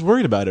 And I was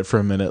worried about it for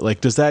a minute.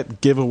 Like, does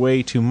that give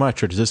away too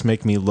much or does this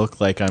make me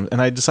look like I'm...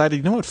 And I decided,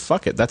 you know what,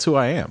 fuck it. That's who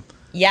I am.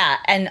 Yeah,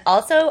 and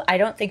also, I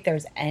don't think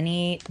there's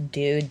any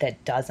dude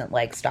that doesn't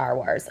like Star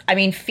Wars. I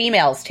mean,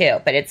 females too,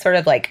 but it's sort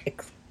of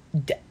like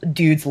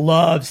dudes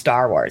love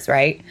Star Wars,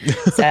 right?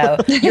 So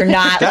you're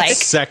not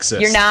That's like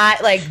sexist. You're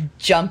not like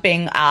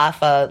jumping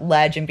off a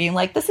ledge and being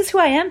like, "This is who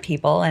I am,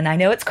 people," and I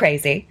know it's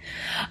crazy.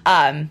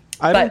 I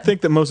don't think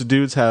that most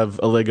dudes have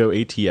a Lego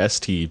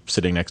AT-ST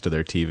sitting next to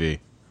their TV.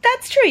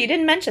 That's true. You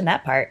didn't mention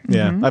that part.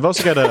 Yeah, I've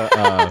also got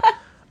a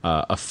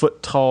 1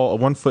 foot tall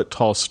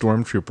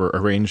stormtrooper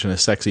arranged in a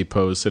sexy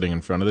pose sitting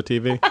in front of the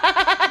TV.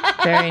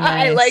 Very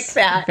nice. I like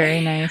that.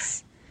 Very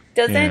nice.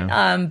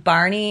 Doesn't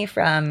Barney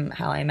from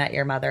How I Met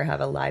Your Mother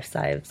have a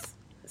life-size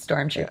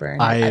stormtrooper?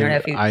 I don't know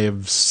if you... I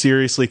have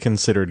seriously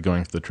considered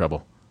going to the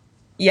trouble.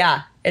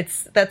 Yeah,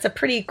 that's a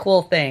pretty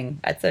cool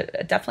thing. It's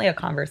definitely a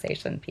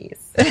conversation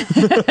piece.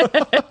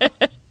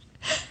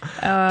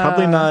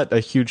 Probably not a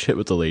huge hit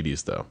with the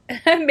ladies, though.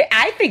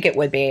 I think it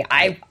would be.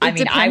 I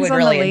mean, I would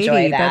really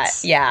enjoy that.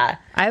 Yeah.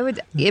 I would,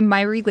 in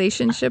my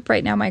relationship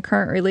right now, my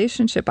current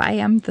relationship, I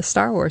am the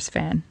Star Wars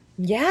fan.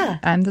 Yeah.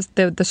 I'm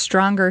the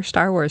stronger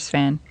Star Wars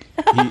fan.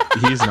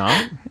 He's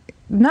not?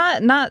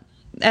 Not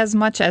as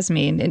much as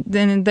me.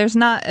 And there's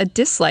not a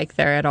dislike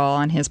there at all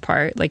on his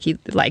part. Like, he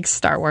likes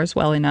Star Wars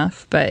well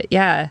enough. But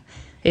yeah,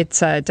 it's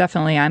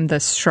definitely, I'm the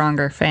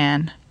stronger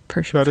fan.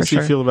 How does he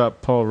feel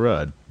about Paul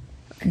Rudd?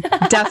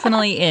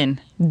 Definitely in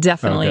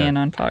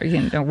on Paul.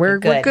 We're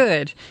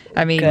good.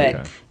 I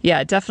mean,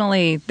 yeah,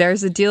 definitely.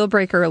 There's a deal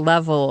breaker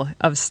level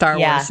of Star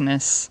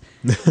Warsness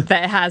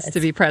that has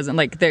to be present.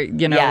 Like there,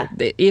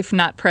 if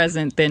not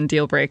present, then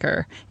deal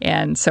breaker.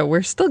 And so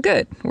we're still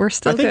good. I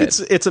think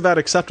it's about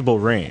acceptable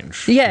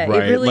range. Yeah,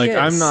 right? It really is.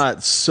 I'm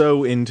not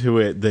so into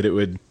it that it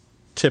would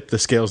tip the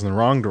scales in the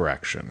wrong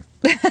direction.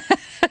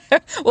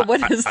 Well,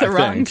 what is the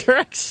wrong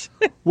direction?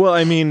 Well,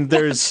 I mean,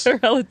 there's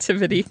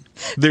relativity.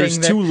 There's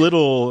too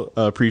little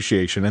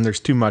appreciation and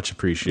there's too much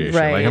appreciation.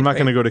 Right, like, I'm not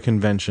going to go to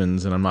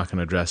conventions and I'm not going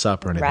to dress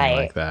up or anything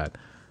like that.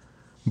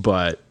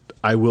 But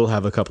I will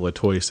have a couple of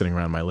toys sitting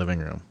around my living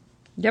room.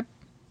 Yep.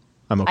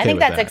 I'm okay I think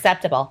with that's that.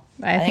 acceptable.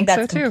 I think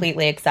that's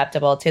completely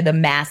acceptable to the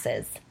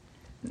masses.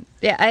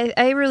 Yeah,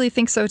 I really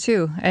think so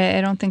too.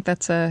 I don't think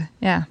that's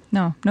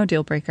no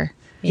deal breaker.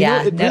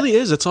 Yeah, it really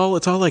is. It's all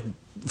like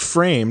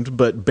framed,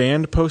 but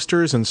band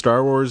posters and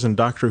Star Wars and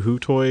Doctor Who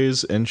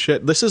toys and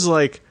shit. This is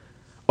like,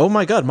 oh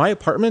my god, my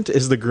apartment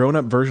is the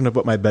grown-up version of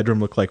what my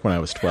bedroom looked like when I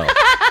was 12.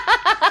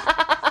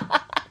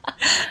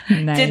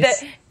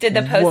 Nice. Did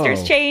the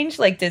posters change?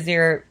 Like, did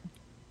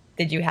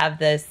you have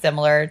the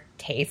similar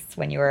tastes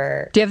when you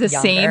were? Do you have the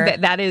younger?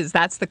 same?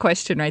 That's the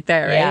question right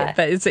there, right? Yeah.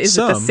 But is it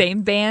the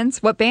same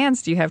bands? What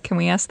bands do you have? Can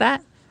we ask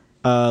that?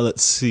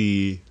 Let's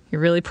see.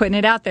 You're really putting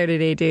it out there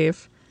today,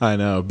 Dave. I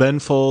know. Ben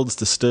Folds,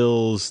 The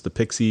Stills, The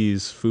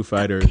Pixies, Foo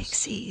Fighters.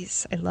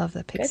 Pixies. I love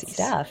the Pixies. Good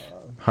stuff.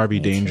 Harvey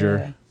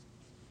Danger.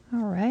 Too.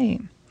 All right.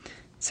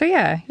 So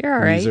yeah, you're all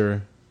right.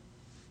 Weezer.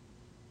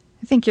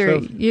 I think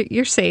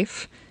you're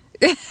safe.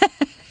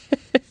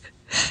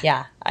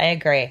 Yeah, I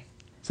agree.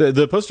 So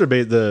the poster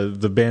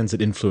the bands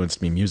that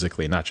influenced me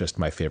musically, not just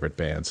my favorite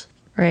bands.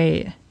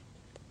 Right.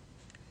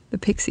 The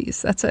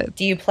Pixies. That's it.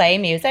 Do you play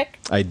music?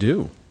 I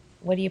do.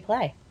 What do you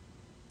play?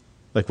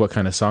 Like what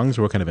kind of songs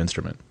or what kind of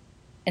instrument?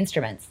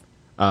 Instruments.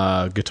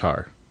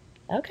 Guitar.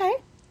 Okay.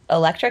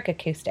 electric,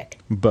 acoustic?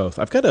 Both.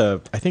 I've got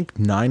I think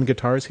 9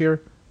 guitars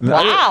here.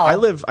 Wow. I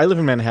live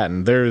in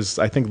Manhattan. There's,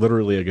 I think,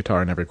 literally a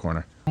guitar in every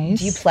corner. Nice.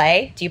 Do you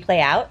play? Do you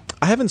play out?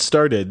 I haven't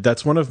started.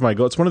 That's one of my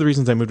goals. It's one of the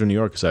reasons I moved to New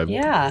York, because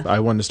I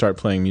wanted to start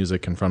playing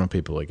music in front of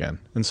people again.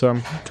 And so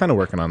I'm kind of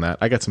working on that.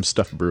 I got some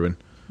stuff brewing.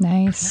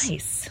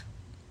 Nice.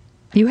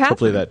 You have,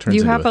 hopefully that turns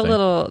into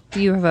a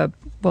thing. You have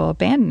a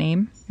band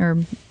name, or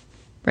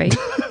right?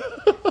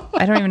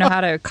 I don't even know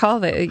how to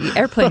call it.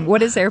 Airplane.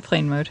 What is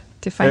airplane mode?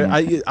 Define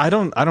it. I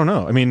don't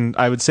know. I mean,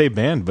 I would say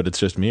band, but it's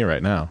just me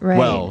right now. Right.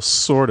 Well,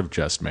 sort of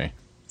just me.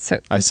 So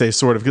I say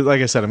sort of because,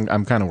 like I said,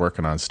 I'm kind of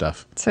working on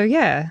stuff. So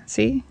yeah,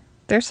 see,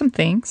 there's some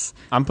things.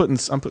 I'm putting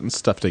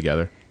stuff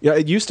together. Yeah,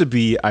 it used to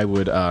be I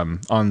would on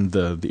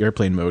the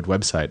Airplane Mode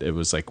website. It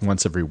was like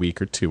once every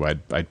week or two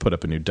I'd put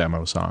up a new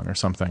demo song or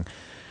something,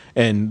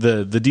 and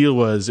the deal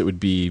was it would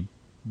be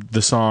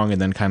the song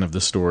and then kind of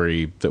the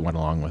story that went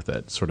along with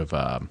it. Sort of.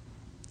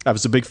 I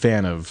was a big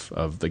fan of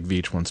like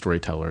VH1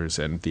 Storytellers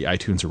and the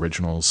iTunes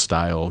Originals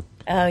style.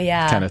 Oh,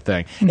 yeah. Kind of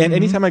thing. Mm-hmm. And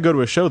anytime I go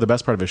to a show, the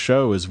best part of a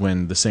show is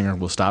when the singer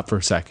will stop for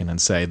a second and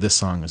say, this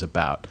song is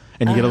about.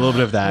 And you get a little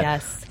bit of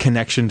that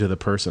connection to the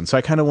person. So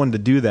I kind of wanted to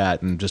do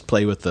that and just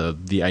play with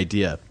the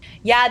idea.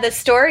 Yeah, the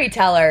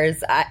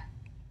storytellers.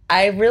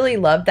 I really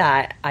love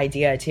that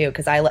idea, too,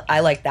 because I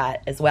like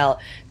that as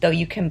well. Though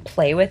you can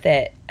play with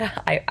it.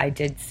 I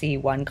did see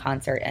one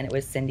concert, and it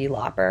was Cyndi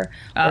Lauper.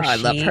 Where I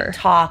love her. She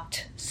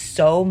talked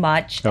so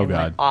much and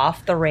went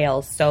off the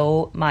rails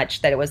so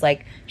much that it was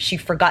like she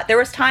forgot. There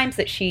was times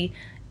that she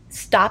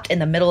stopped in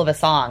the middle of a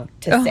song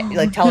to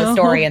tell a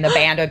story, and the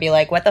band would be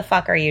like, what the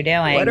fuck are you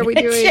doing? What are we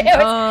doing?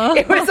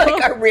 It was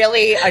like a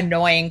really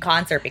annoying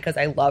concert because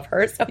I love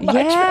her so much.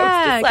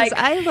 Yeah, because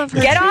I love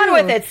her Get too. on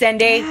with it,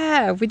 Cyndi.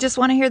 Yeah, we just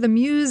want to hear the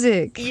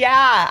music.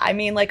 Yeah, I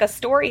mean, like a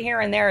story here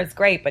and there is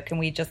great, but can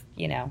we just,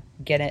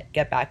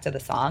 get back to the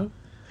song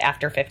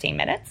after 15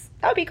 minutes?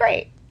 That would be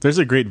great. There's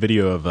a great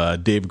video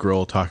of Dave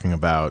Grohl talking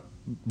about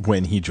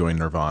when he joined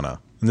Nirvana.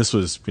 And this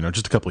was,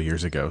 just a couple of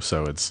years ago,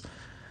 so it's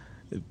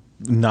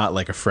not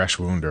like a fresh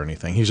wound or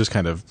anything. He's just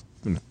kind of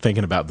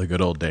thinking about the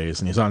good old days,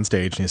 and he's on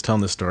stage and he's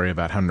telling this story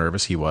about how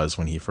nervous he was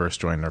when he first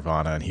joined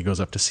Nirvana, and he goes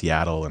up to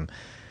Seattle, and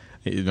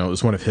it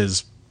was one of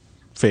his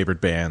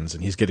favorite bands,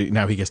 and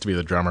now he gets to be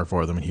the drummer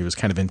for them, and he was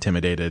kind of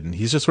intimidated, and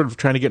he's just sort of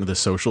trying to get into the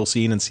social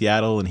scene in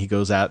Seattle, and he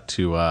goes out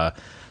to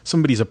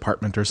somebody's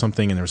apartment or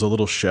something, and there's a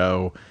little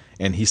show,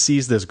 and he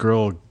sees this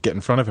girl get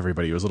in front of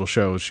everybody. It was a little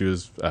show. She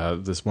was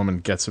this woman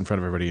gets in front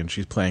of everybody, and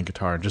she's playing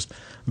guitar, and just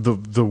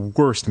the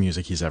worst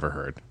music he's ever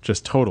heard,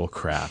 just total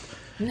crap.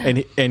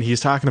 And he's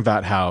talking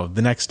about how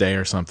the next day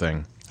or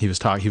something he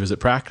was at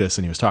practice,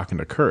 and he was talking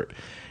to Kurt,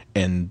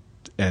 and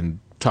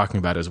talking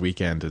about his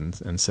weekend,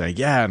 and saying,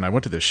 yeah, and I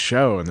went to this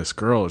show, and this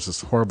girl is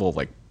this horrible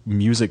like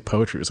music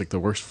poetry. It was like the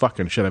worst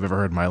fucking shit I've ever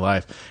heard in my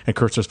life. And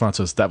Kurt's response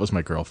was, that was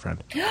my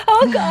girlfriend.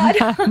 Oh God.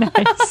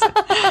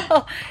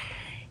 Nice.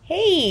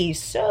 Hey,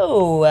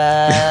 so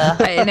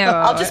I know.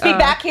 I'll just be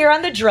back here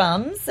on the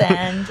drums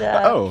and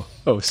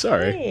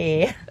sorry.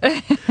 Hey.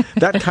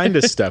 That kind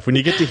of stuff. When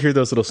you get to hear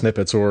those little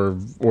snippets or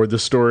the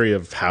story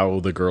of how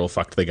the girl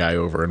fucked the guy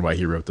over and why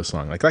he wrote the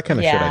song, like that kind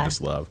of shit I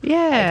just love.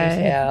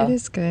 Yeah, it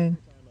is good.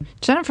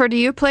 Jennifer, do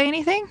you play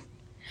anything?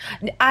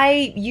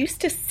 I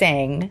used to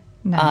sing.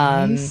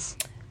 Nice.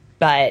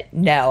 But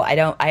no, I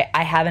don't.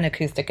 I have an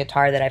acoustic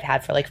guitar that I've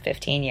had for like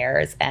 15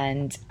 years,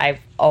 and I've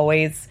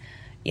always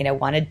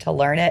wanted to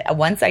learn it.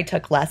 Once I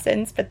took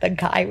lessons, but the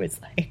guy was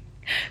like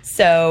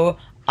so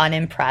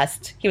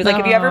unimpressed. He was like,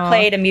 have you ever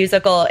played a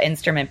musical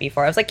instrument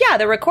before? I was like, yeah,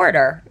 the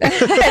recorder. I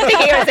think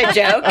it was a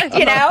joke,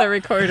 the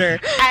recorder.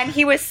 And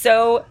he was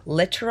so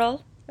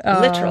literal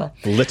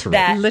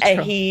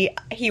that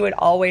he would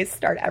always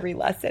start every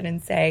lesson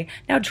and say,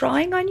 now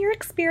drawing on your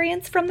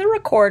experience from the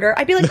recorder.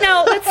 I'd be like,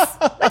 no, let's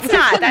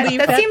not.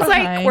 That seems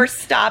like we're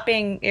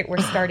starting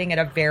at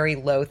a very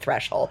low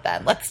threshold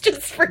then. Let's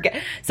just forget.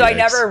 So I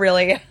never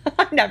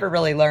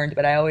really learned,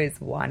 but I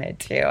always wanted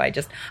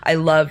to. I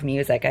love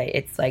music.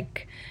 It's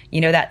like,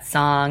 that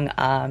song,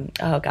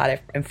 oh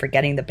God, I'm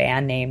forgetting the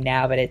band name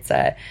now, but it's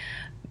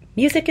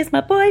Music is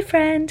My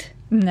Boyfriend.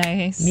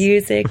 Nice.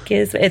 Music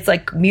is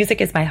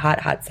my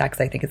hot sex,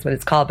 I think is what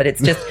it's called. But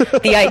it's just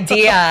the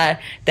idea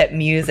that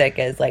music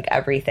is like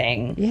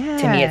everything to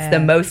me. It's the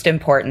most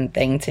important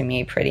thing to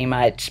me, pretty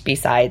much,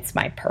 besides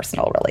my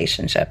personal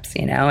relationships.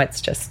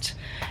 It's just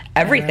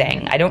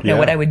everything. I don't know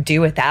what I would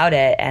do without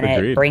it. And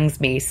It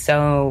brings me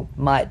so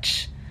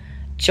much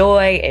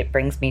joy. It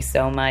brings me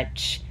so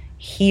much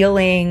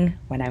healing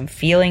when I'm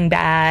feeling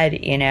bad.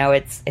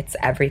 It's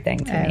everything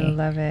to me. I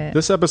love it.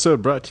 This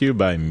episode brought to you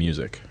by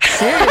music.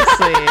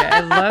 Seriously,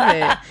 I love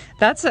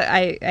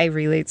it. I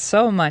relate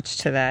so much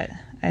to that.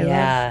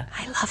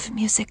 I love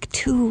music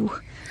too.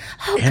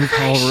 Oh, and gosh.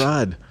 Paul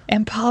Rudd.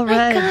 Oh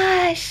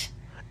gosh.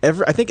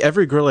 I think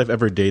every girl I've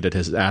ever dated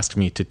has asked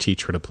me to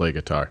teach her to play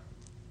guitar.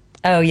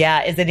 Oh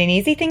yeah, is it an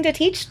easy thing to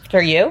teach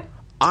for you?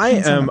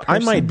 I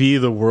might be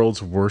the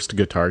world's worst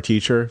guitar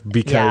teacher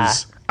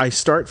because I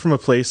start from a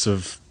place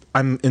of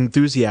I'm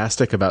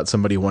enthusiastic about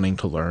somebody wanting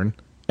to learn.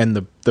 And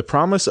the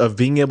promise of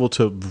being able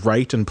to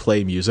write and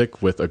play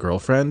music with a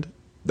girlfriend,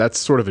 that's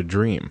sort of a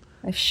dream.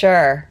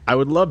 Sure. I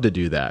would love to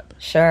do that.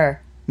 Sure.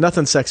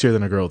 Nothing sexier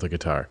than a girl with a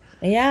guitar.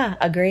 Yeah,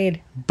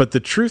 agreed. But the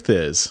truth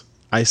is,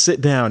 I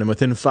sit down and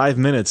within 5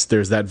 minutes,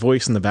 there's that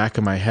voice in the back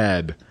of my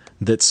head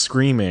that's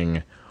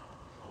screaming,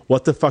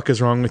 what the fuck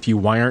is wrong with you?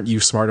 Why aren't you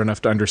smart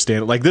enough to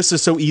understand it? Like, this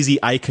is so easy,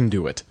 I can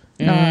do it.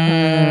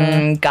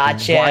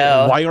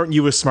 Gotcha. Why aren't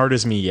you as smart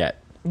as me yet?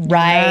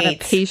 Right. Not a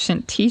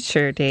patient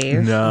teacher,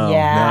 Dave. No.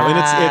 And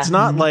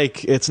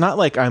it's not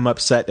like I'm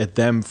upset at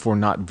them for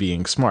not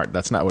being smart.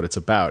 That's not what it's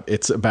about.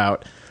 It's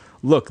about,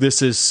 look,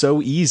 this is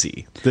so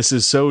easy. This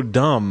is so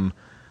dumb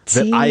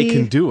that I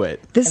can do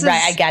it.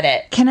 I get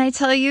it. Can I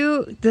tell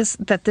you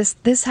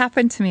this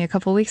happened to me a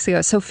couple weeks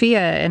ago?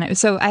 Sophia,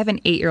 so I have an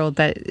 8-year-old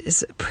that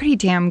is pretty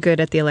damn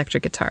good at the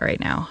electric guitar right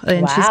now.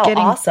 And she's getting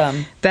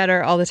awesome.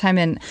 better all the time.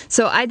 And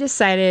so I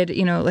decided,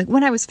 like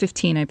when I was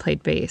 15, I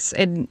played bass.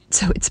 And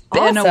so it's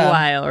been a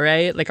while,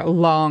 right? Like a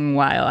long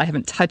while. I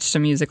haven't touched a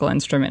musical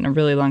instrument in a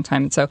really long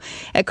time. And so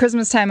at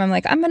Christmas time, I'm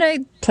like, I'm going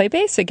to play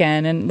bass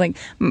again. And like,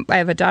 I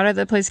have a daughter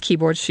that plays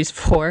keyboard. She's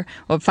 5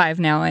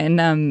 now.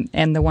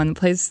 And the one that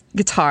plays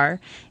guitar,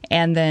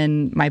 and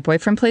then my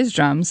boyfriend plays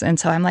drums, and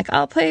so I'm like,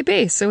 I'll play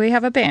bass. So we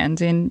have a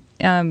band, and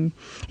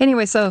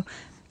anyway, so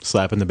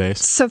slapping the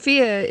bass.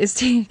 Sophia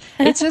is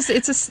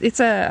it's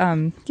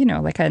a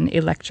like an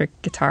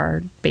electric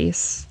guitar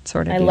bass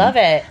sort of. I love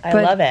it. I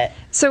love it.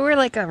 So we're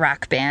like a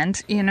rock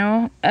band,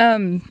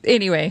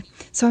 Anyway,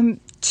 so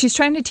she's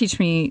trying to teach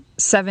me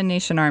Seven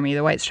Nation Army,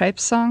 the White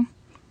Stripes song.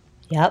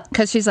 Yep.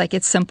 Because she's like,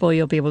 it's simple.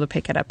 You'll be able to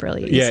pick it up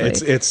really easily. Yeah,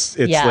 it's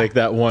like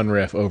that one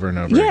riff over and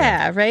over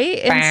again. Right?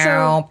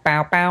 And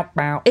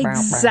bow,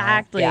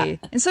 exactly. Yeah.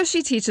 And so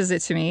she teaches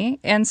it to me.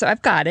 And so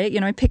I've got it.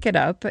 I pick it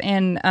up.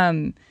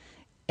 And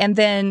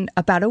then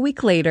about a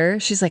week later,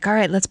 she's like, all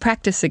right, let's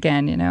practice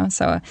again,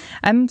 So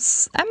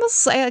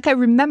I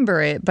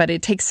remember it, but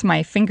it takes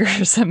my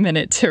fingers a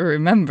minute to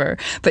remember.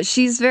 But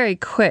she's very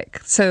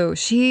quick. So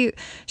she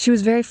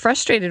was very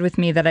frustrated with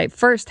me that I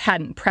first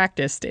hadn't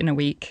practiced in a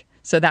week.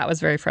 So that was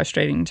very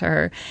frustrating to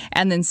her.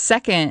 And then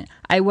second,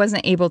 I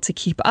wasn't able to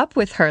keep up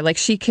with her. Like,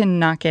 she can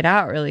knock it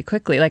out really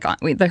quickly. Like,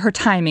 her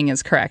timing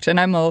is correct. And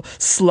I'm a little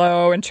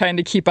slow and trying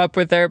to keep up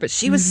with her. But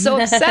she was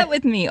so upset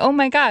with me. Oh,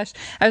 my gosh.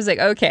 I was like,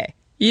 okay,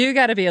 you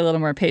got to be a little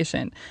more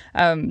patient.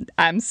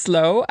 I'm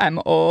slow.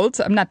 I'm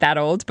old. I'm not that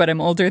old, but I'm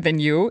older than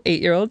you,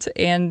 8-year-old.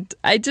 And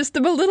I just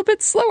am a little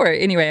bit slower.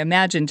 Anyway, I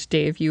imagined,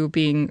 Dave, you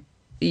being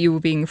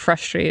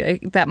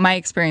frustrated. That my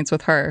experience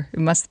with her, it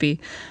must be,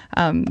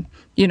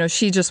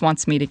 she just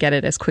wants me to get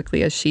it as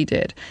quickly as she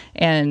did.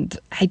 And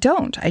I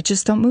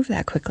just don't move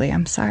that quickly.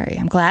 I'm sorry.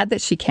 I'm glad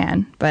that she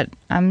can, but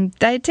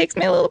it takes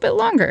me a little bit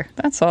longer.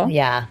 That's all.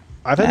 Yeah.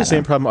 I've had the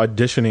same problem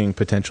auditioning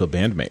potential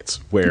bandmates,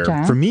 where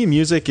for me,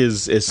 music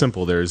is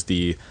simple. There's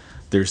the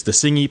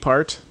singy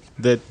part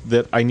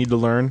that I need to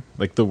learn,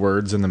 like the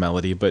words and the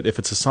melody. But if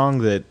it's a song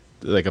that,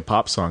 like a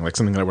pop song, like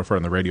something that I refer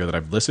on the radio that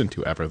I've listened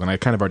to ever, then I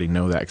kind of already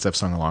know that because I've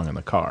sung along in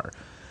the car.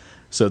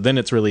 So then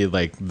it's really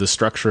like the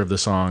structure of the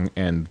song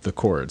and the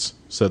chords.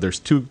 So there's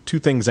two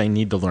things I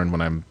need to learn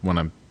when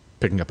I'm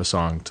picking up a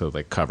song to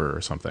like cover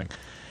or something.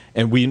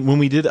 And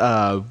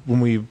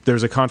there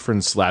was a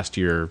conference last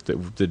year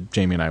that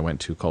Jamie and I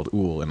went to called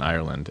OOL in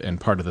Ireland, and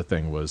part of the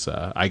thing was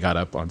I got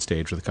up on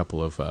stage with a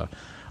couple of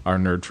our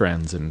nerd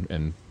friends,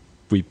 and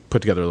we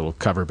put together a little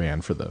cover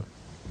band for the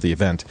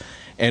event.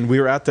 And we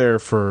were out there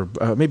for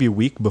maybe a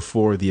week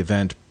before the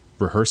event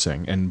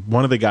rehearsing. And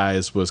one of the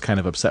guys was kind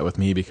of upset with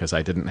me because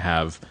I didn't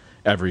have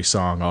every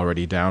song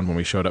already down when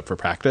we showed up for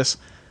practice.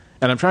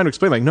 And I'm trying to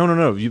explain, like,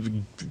 no,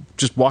 you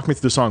just walk me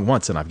through the song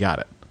once and I've got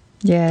it.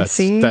 Yeah, that's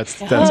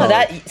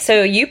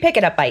so you pick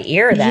it up by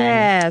ear then.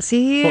 Yeah,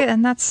 see,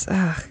 and that's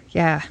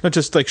yeah. Not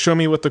just like show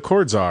me what the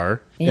chords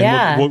are.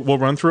 Yeah, and we'll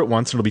run through it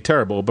once and it'll be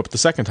terrible, but the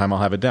second time I'll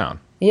have it down.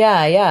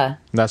 Yeah. And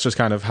that's just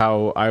kind of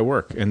how I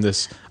work. And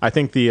I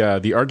think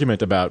the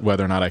argument about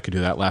whether or not I could do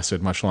that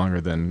lasted much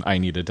longer than I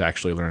needed to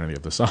actually learn any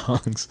of the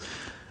songs.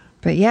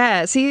 But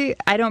yeah, see,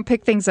 I don't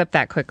pick things up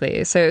that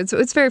quickly. So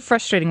it's very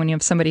frustrating when you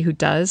have somebody who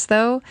does,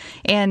 though,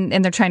 and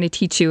they're trying to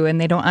teach you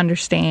and they don't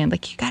understand.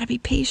 Like, you got to be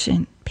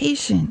patient.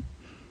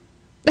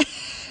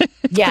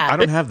 Yeah. I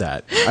don't have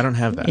that.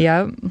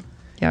 Yep.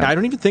 I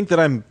don't even think that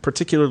I'm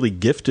particularly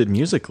gifted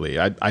musically.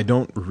 I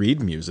don't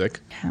read music.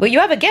 Well, you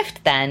have a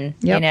gift then,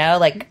 yep.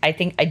 Like I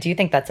do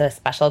think that's a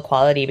special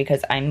quality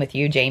because I'm with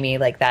you, Jamie,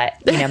 like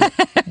that,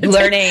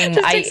 learning.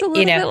 It takes a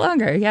little bit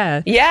longer.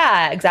 Yeah.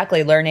 Yeah,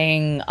 exactly.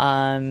 Learning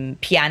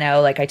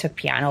piano. Like I took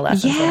piano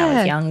lessons when I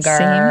was younger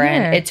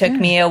and it took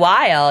me a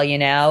while,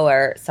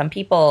 or some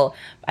people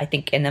I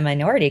think in the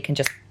minority can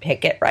just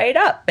pick it right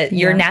up, but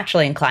you're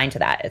naturally inclined to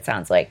that. It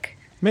sounds like.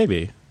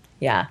 Maybe.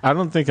 Yeah. I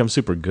don't think I'm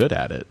super good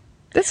at it.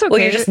 That's okay. Well,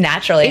 you're just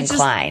naturally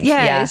inclined.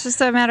 It's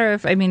just a matter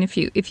of,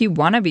 if you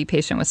want to be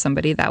patient with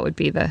somebody, that would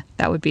be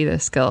the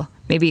skill.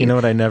 Maybe. You know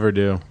what I never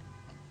do?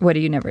 What do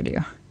you never do?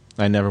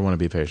 I never want to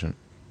be patient.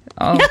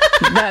 Oh,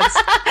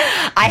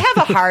 I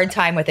have a hard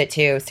time with it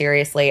too.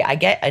 Seriously, I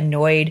get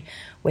annoyed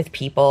with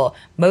people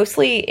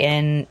mostly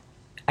in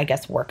I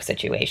guess, work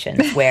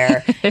situations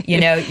where, you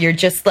know, you're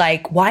just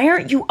like, why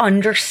aren't you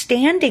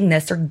understanding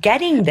this or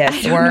getting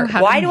this? Or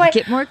why do I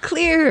get more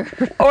clear?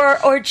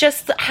 Or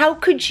just how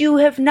could you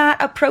have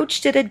not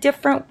approached it a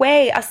different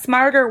way, a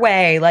smarter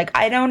way? Like,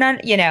 I don't,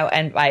 you know,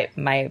 and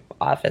my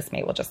office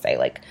mate will just say,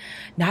 like,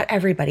 not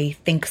everybody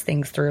thinks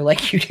things through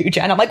like you do,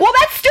 Jen. I'm like, well,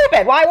 that's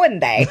stupid. Why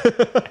wouldn't they?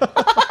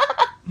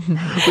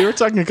 We were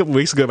talking a couple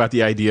weeks ago about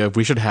the idea of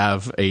we should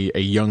have a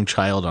young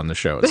child on the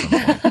show at some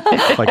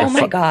point. Like oh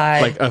my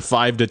God. Like a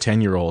 5 to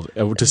 10-year-old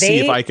to see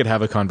if I could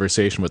have a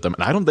conversation with them.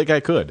 And I don't think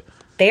I could.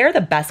 They are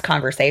the best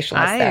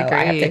conversationalists, though.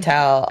 I have to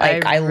tell.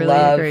 Like, I really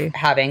love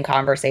having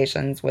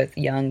conversations with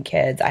young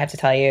kids. I have to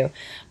tell you,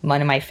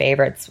 one of my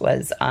favorites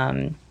was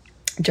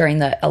during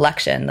the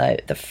election,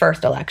 the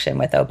first election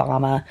with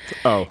Obama.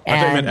 Oh, I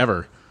thought you meant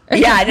ever.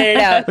 Yeah,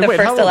 no. The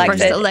first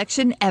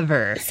election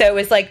ever. So it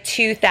was like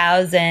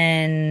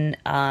 2008,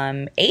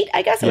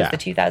 I guess. It was the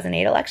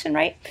 2008 election,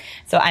 right?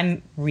 So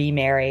I'm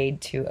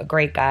remarried to a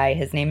great guy.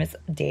 His name is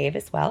Dave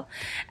as well.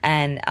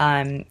 And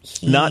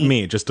he... Not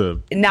me, just a...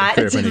 Not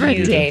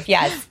you, Dave,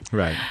 yes.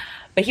 Right.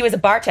 But he was a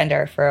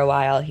bartender for a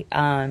while.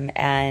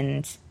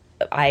 And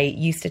I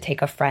used to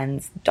take a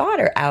friend's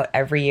daughter out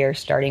every year,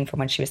 starting from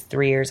when she was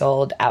 3 years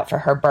old, out for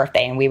her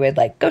birthday. And we would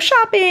like go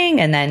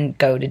shopping and then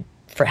go to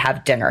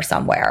have dinner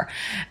somewhere.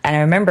 And I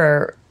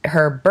remember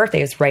her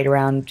birthday is right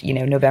around, you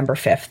know, November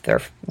 5th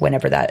or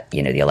whenever that,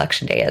 you know, the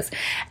election day is.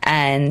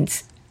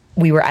 And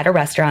we were at a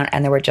restaurant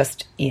and there were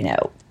just, you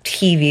know,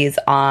 TVs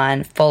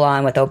on, full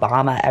on with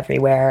Obama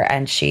everywhere.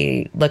 And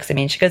she looks at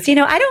me and she goes, you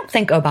know, I don't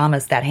think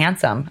Obama's that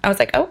handsome. I was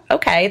like, oh,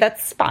 okay,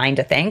 that's fine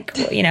to think.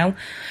 Well, you know,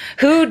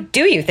 who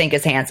do you think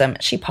is handsome?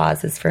 She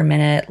pauses for a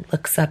minute,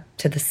 looks up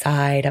to the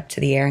side, up to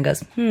the air and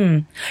goes,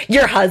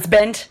 your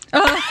husband.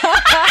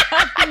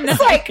 It's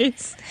like,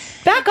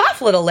 back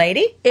off, little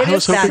lady. I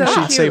was hoping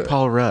she'd say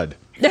Paul Rudd.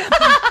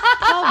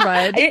 Paul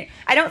Rudd.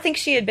 I don't think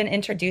she had been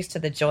introduced to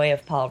the joy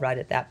of Paul Rudd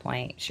at that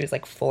point. She was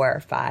like 4 or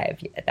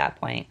 5 at that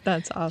point.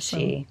 That's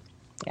awesome.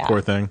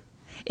 Poor thing.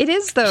 It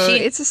is, though.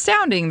 It's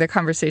astounding, the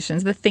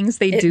conversations, the things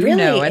they do really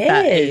know at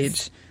that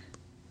age.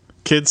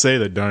 Kids say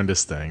the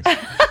darndest things.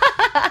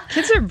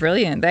 Kids are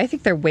brilliant. I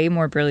think they're way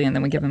more brilliant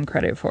than we give them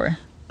credit for.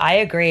 I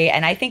agree.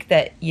 And I think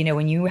that, you know,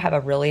 when you have a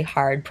really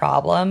hard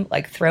problem,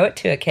 like, throw it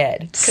to a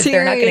kid. Because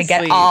they're not going to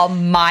get all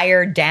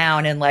mired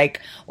down and like,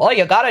 well,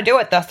 you got to do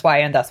it this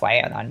way and this way.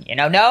 And then, you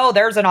know, no,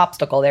 there's an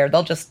obstacle there.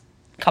 They'll just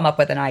come up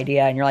with an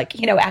idea. And you're like,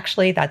 you know,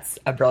 actually, that's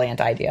a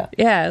brilliant idea.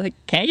 Yeah. Like,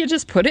 can't you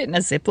just put it in a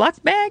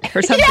Ziploc bag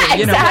or something? Yeah, exactly.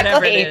 You know,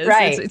 whatever it is.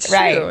 Right. It's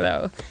right. true,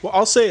 though. Well,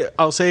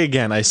 I'll say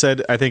again, I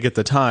said, I think at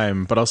the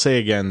time, but I'll say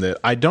again that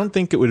I don't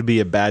think it would be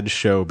a bad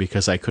show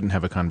because I couldn't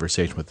have a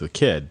conversation with the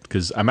kid,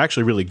 because I'm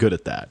actually really good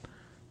at that.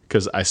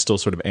 Because I still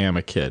sort of am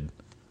a kid.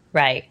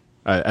 Right.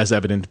 As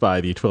evident by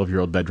the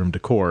 12-year-old bedroom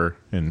decor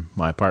in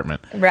my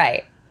apartment.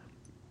 Right.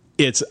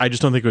 I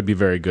just don't think it would be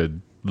very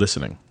good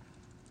listening.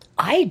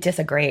 I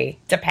disagree.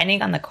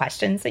 Depending on the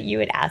questions that you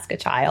would ask a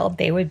child,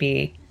 they would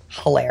be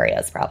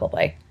hilarious,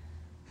 probably.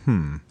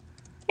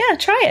 Yeah,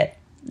 try it.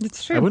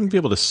 It's true. I wouldn't be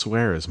able to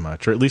swear as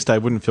much, or at least I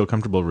wouldn't feel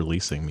comfortable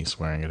releasing me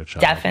swearing at a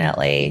child.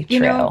 Definitely true.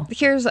 You know,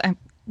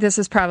 this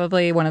is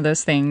probably one of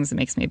those things that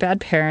makes me a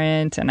bad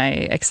parent, and I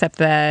accept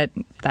that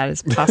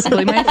is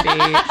possibly my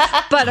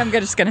fate, but I'm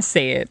just going to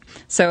say it.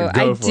 So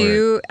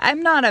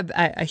I'm not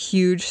a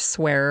huge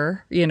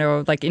swearer, you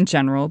know, like in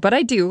general, but I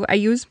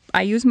use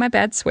my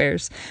bad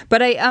swears,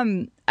 but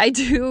I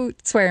do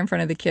swear in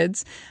front of the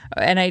kids,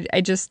 and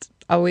I just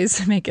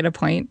always make it a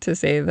point to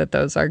say that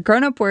those are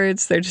grown-up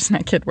words. They're just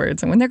not kid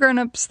words. And when they're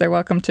grown-ups, they're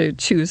welcome to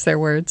choose their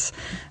words.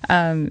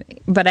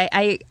 But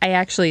I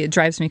actually, it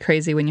drives me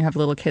crazy when you have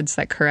little kids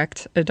that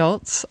correct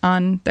adults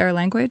on their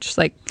language.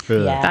 Like,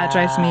 that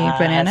drives me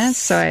bananas.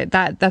 So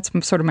that's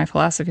sort of my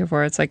philosophy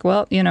for it. It's like,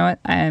 well, you know what?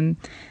 I'm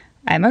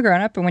a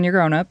grown-up, and when you're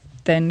grown-up,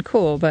 then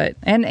cool. But,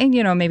 and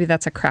you know, maybe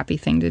that's a crappy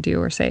thing to do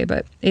or say,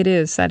 but that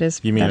is.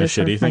 You mean a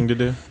shitty thing to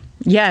do?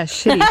 Yeah,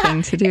 shitty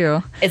thing to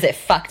do. Is it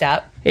fucked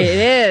up? It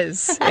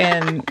is.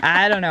 And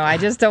I don't know. I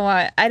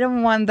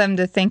don't want them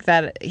to think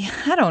that,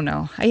 I don't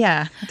know.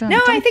 Yeah.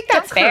 I think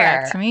that's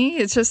fair. To me,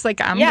 it's just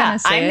like, I'm going to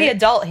say I'm the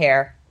adult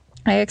here.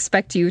 I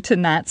expect you to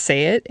not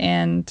say it,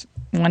 and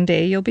one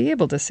day you'll be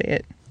able to say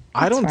it.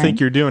 I don't think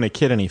you're doing a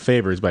kid any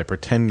favors by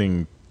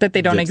pretending that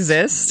they don't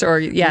exist, or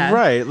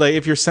right. Like,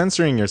 if you're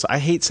censoring yourself, I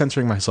hate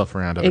censoring myself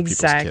around other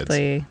people's kids.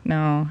 Exactly.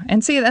 No.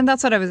 And see, and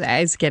that's what I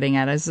was getting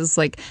at. Is just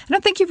like, I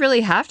don't think you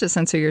really have to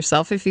censor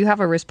yourself if you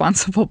have a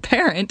responsible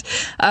parent.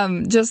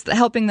 Just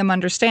helping them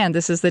understand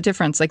this is the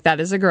difference. Like, that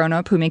is a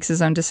grown-up who makes his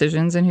own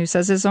decisions and who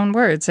says his own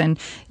words. And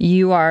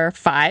you are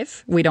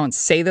 5. We don't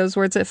say those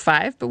words at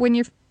 5, but when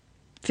you're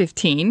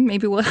 15,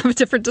 maybe we'll have a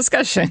different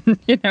discussion,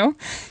 you know?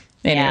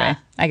 Anyway,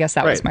 I guess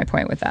that was my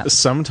point with that.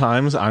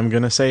 Sometimes I'm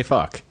going to say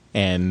fuck.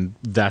 And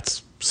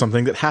that's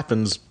something that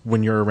happens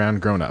when you're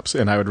around grown-ups.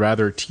 And I would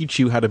rather teach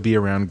you how to be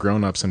around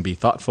grown-ups and be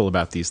thoughtful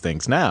about these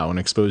things now and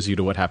expose you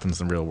to what happens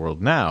in the real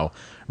world now,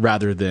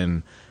 rather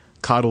than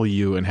coddle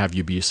you and have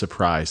you be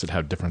surprised at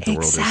how different the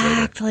world is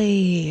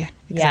later.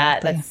 Yeah,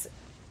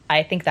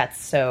 I think that's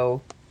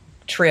so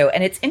true.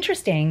 And it's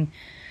interesting,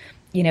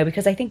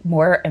 because I think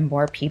more and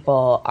more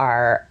people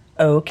are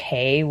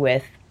okay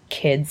with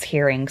kids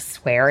hearing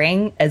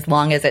swearing as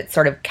long as it's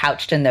sort of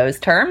couched in those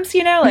terms,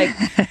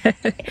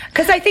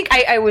 because I think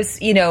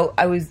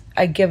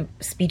I give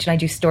speech and I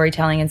do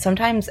storytelling, and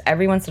sometimes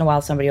every once in a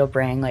while somebody will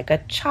bring like a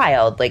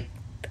child,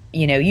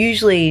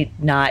 usually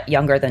not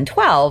younger than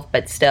 12,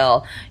 but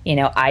still,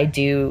 I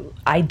do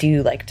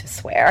like to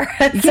swear.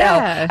 So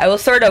I will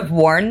sort of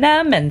warn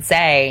them and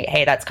say,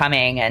 hey, that's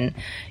coming. And,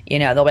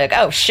 they'll be like,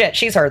 oh shit,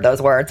 she's heard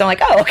those words. I'm like,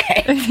 oh,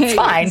 okay, it's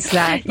fine.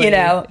 Exactly.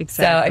 Exactly.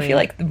 So I feel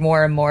like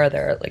more and more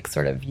they're like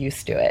sort of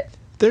used to it.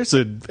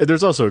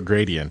 There's also a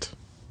gradient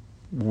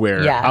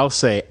where I'll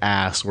say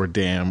ass or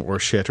damn or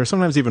shit or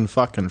sometimes even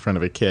fuck in front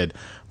of a kid.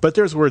 But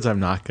there's words I'm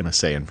not going to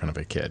say in front of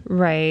a kid.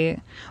 Right.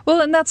 Well,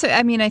 and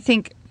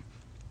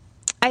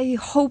I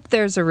hope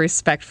there's a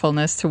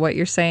respectfulness to what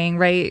you're saying,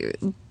 right?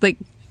 Like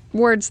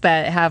words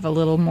that have a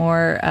little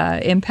more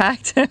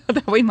impact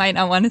that we might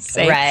not want to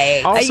say.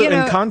 Right. Also,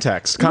 in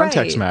context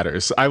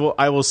matters. I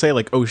will say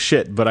like, oh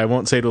shit, but I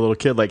won't say to a little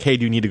kid like, hey,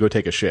 do you need to go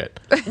take a shit?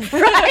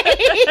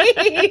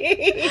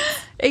 Right.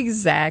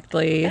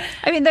 Exactly.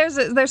 I mean,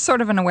 there's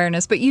sort of an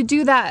awareness, but you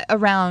do that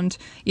around,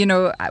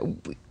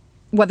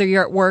 whether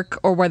you're at work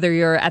or whether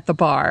you're at the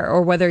bar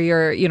or whether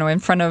you're, in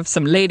front of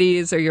some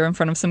ladies or you're in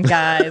front of some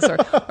guys or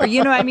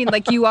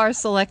like you are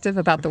selective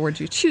about the words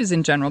you choose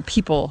in general.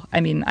 People,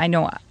 I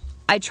know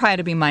I try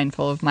to be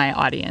mindful of my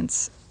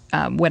audience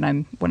when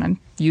I'm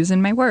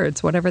using my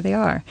words, whatever they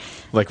are.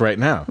 Like right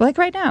now.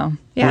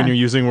 Yeah. When you're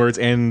using words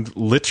and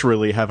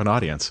literally have an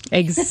audience.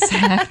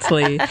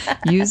 Exactly.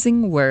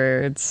 Using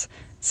words.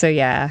 So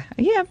yeah,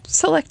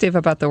 selective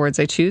about the words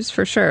I choose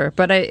for sure,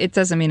 but it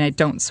doesn't mean I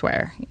don't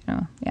swear.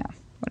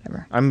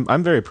 Whatever.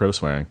 I'm very pro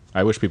swearing.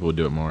 I wish people would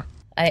do it more.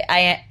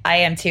 I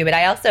am too, but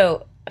I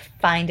also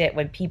find it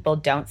when people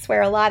don't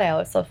swear a lot. I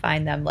also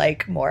find them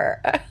like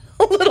a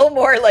little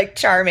more like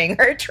charming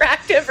or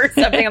attractive or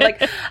something. I'm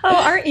like, oh,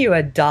 aren't you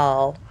a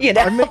doll?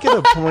 I make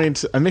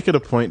it a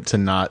point to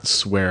not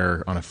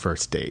swear on a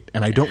first date,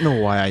 and I don't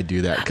know why I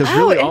do that because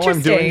really all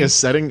I'm doing is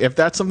setting. If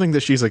that's something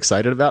that she's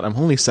excited about, I'm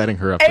only setting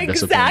her up for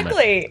disappointment.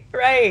 Exactly.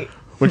 Right.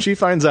 When she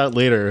finds out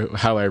later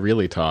how I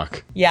really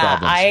talk. Yeah,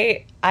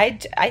 problems.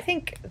 I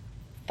think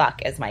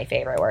fuck is my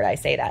favorite word. I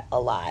say that a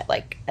lot,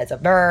 like as a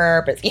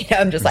verb.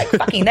 I'm just like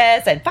fucking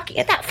this and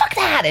fucking that, fuck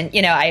that, and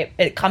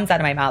it comes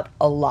out of my mouth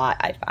a lot.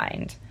 I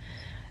find,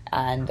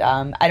 and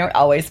I don't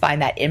always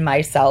find that in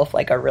myself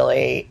like a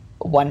really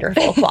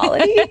wonderful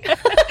quality.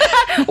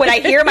 When I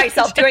hear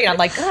myself doing it, I'm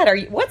like, God,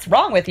 what's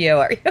wrong with you?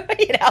 Are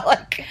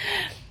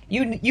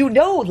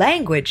you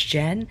language,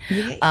 Jen?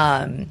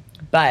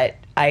 But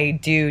I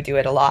do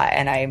it a lot,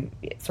 and I'm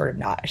sort of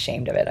not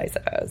ashamed of it, I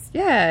suppose.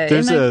 Yeah,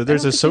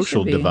 there's a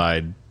social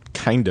divide,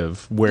 kind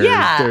of, where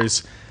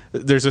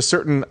there's a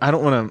certain, I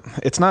don't want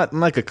to, it's not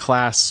like a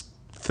class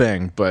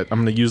thing, but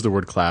I'm going to use the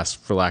word class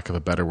for lack of a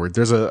better word.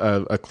 There's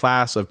a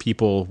class of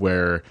people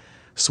where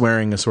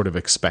swearing is sort of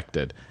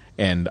expected.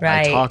 And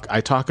right.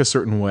 I talk a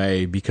certain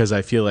way because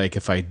I feel like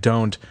if I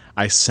don't,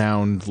 I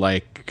sound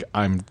like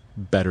I'm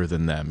better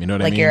than them. You know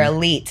what I mean? Like you're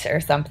elite or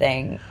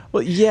something.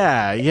 Well,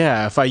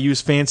 yeah. If I use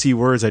fancy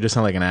words, I just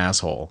sound like an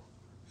asshole.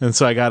 And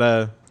so I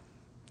gotta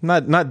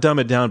not dumb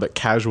it down, but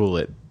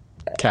casualize.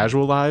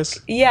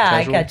 Yeah,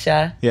 I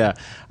gotcha. Yeah,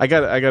 I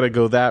gotta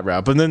go that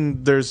route. But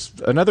then there's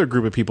another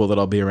group of people that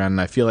I'll be around,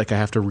 and I feel like I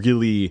have to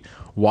really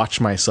watch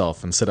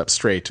myself and sit up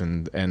straight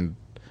and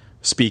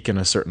speak in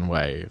a certain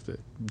way,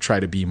 try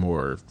to be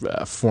more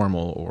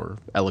formal or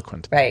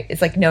eloquent. Right.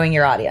 It's like knowing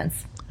your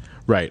audience.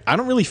 Right. I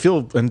don't really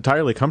feel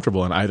entirely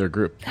comfortable in either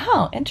group.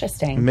 Oh,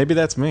 interesting. Maybe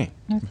that's me.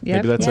 Yep.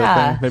 Maybe that's a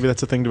thing. Maybe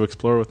that's a thing to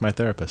explore with my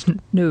therapist.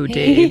 No,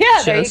 Dave.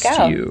 Just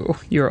there you.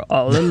 You're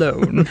all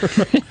alone.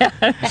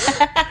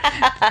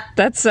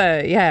 That's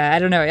I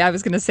don't know. I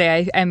was going to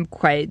say I'm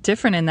quite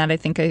different in that I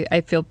think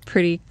I feel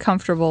pretty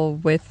comfortable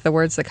with the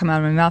words that come out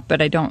of my mouth,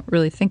 but I don't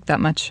really think that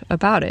much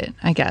about it,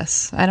 I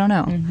guess. I don't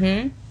know.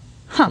 Mm-hmm.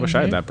 Huh. I wish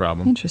I had that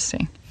problem.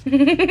 Interesting.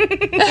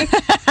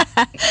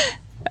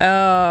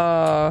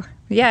 Oh,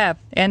 yeah.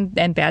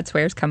 And bad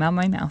swears come out of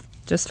my mouth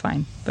just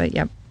fine. But,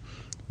 yep.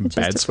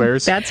 Bad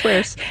swears? Bad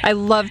swears. I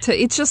love to.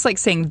 It's just like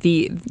saying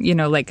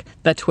like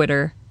the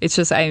Twitter. It's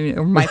just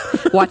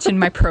watching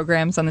my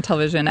programs on the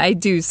television. I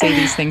do say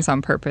these things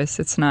on purpose.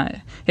 It's not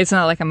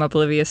like I'm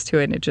oblivious to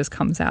it and it just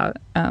comes out.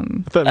 I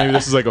thought maybe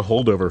this is like a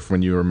holdover from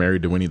when you were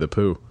married to Winnie the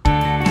Pooh.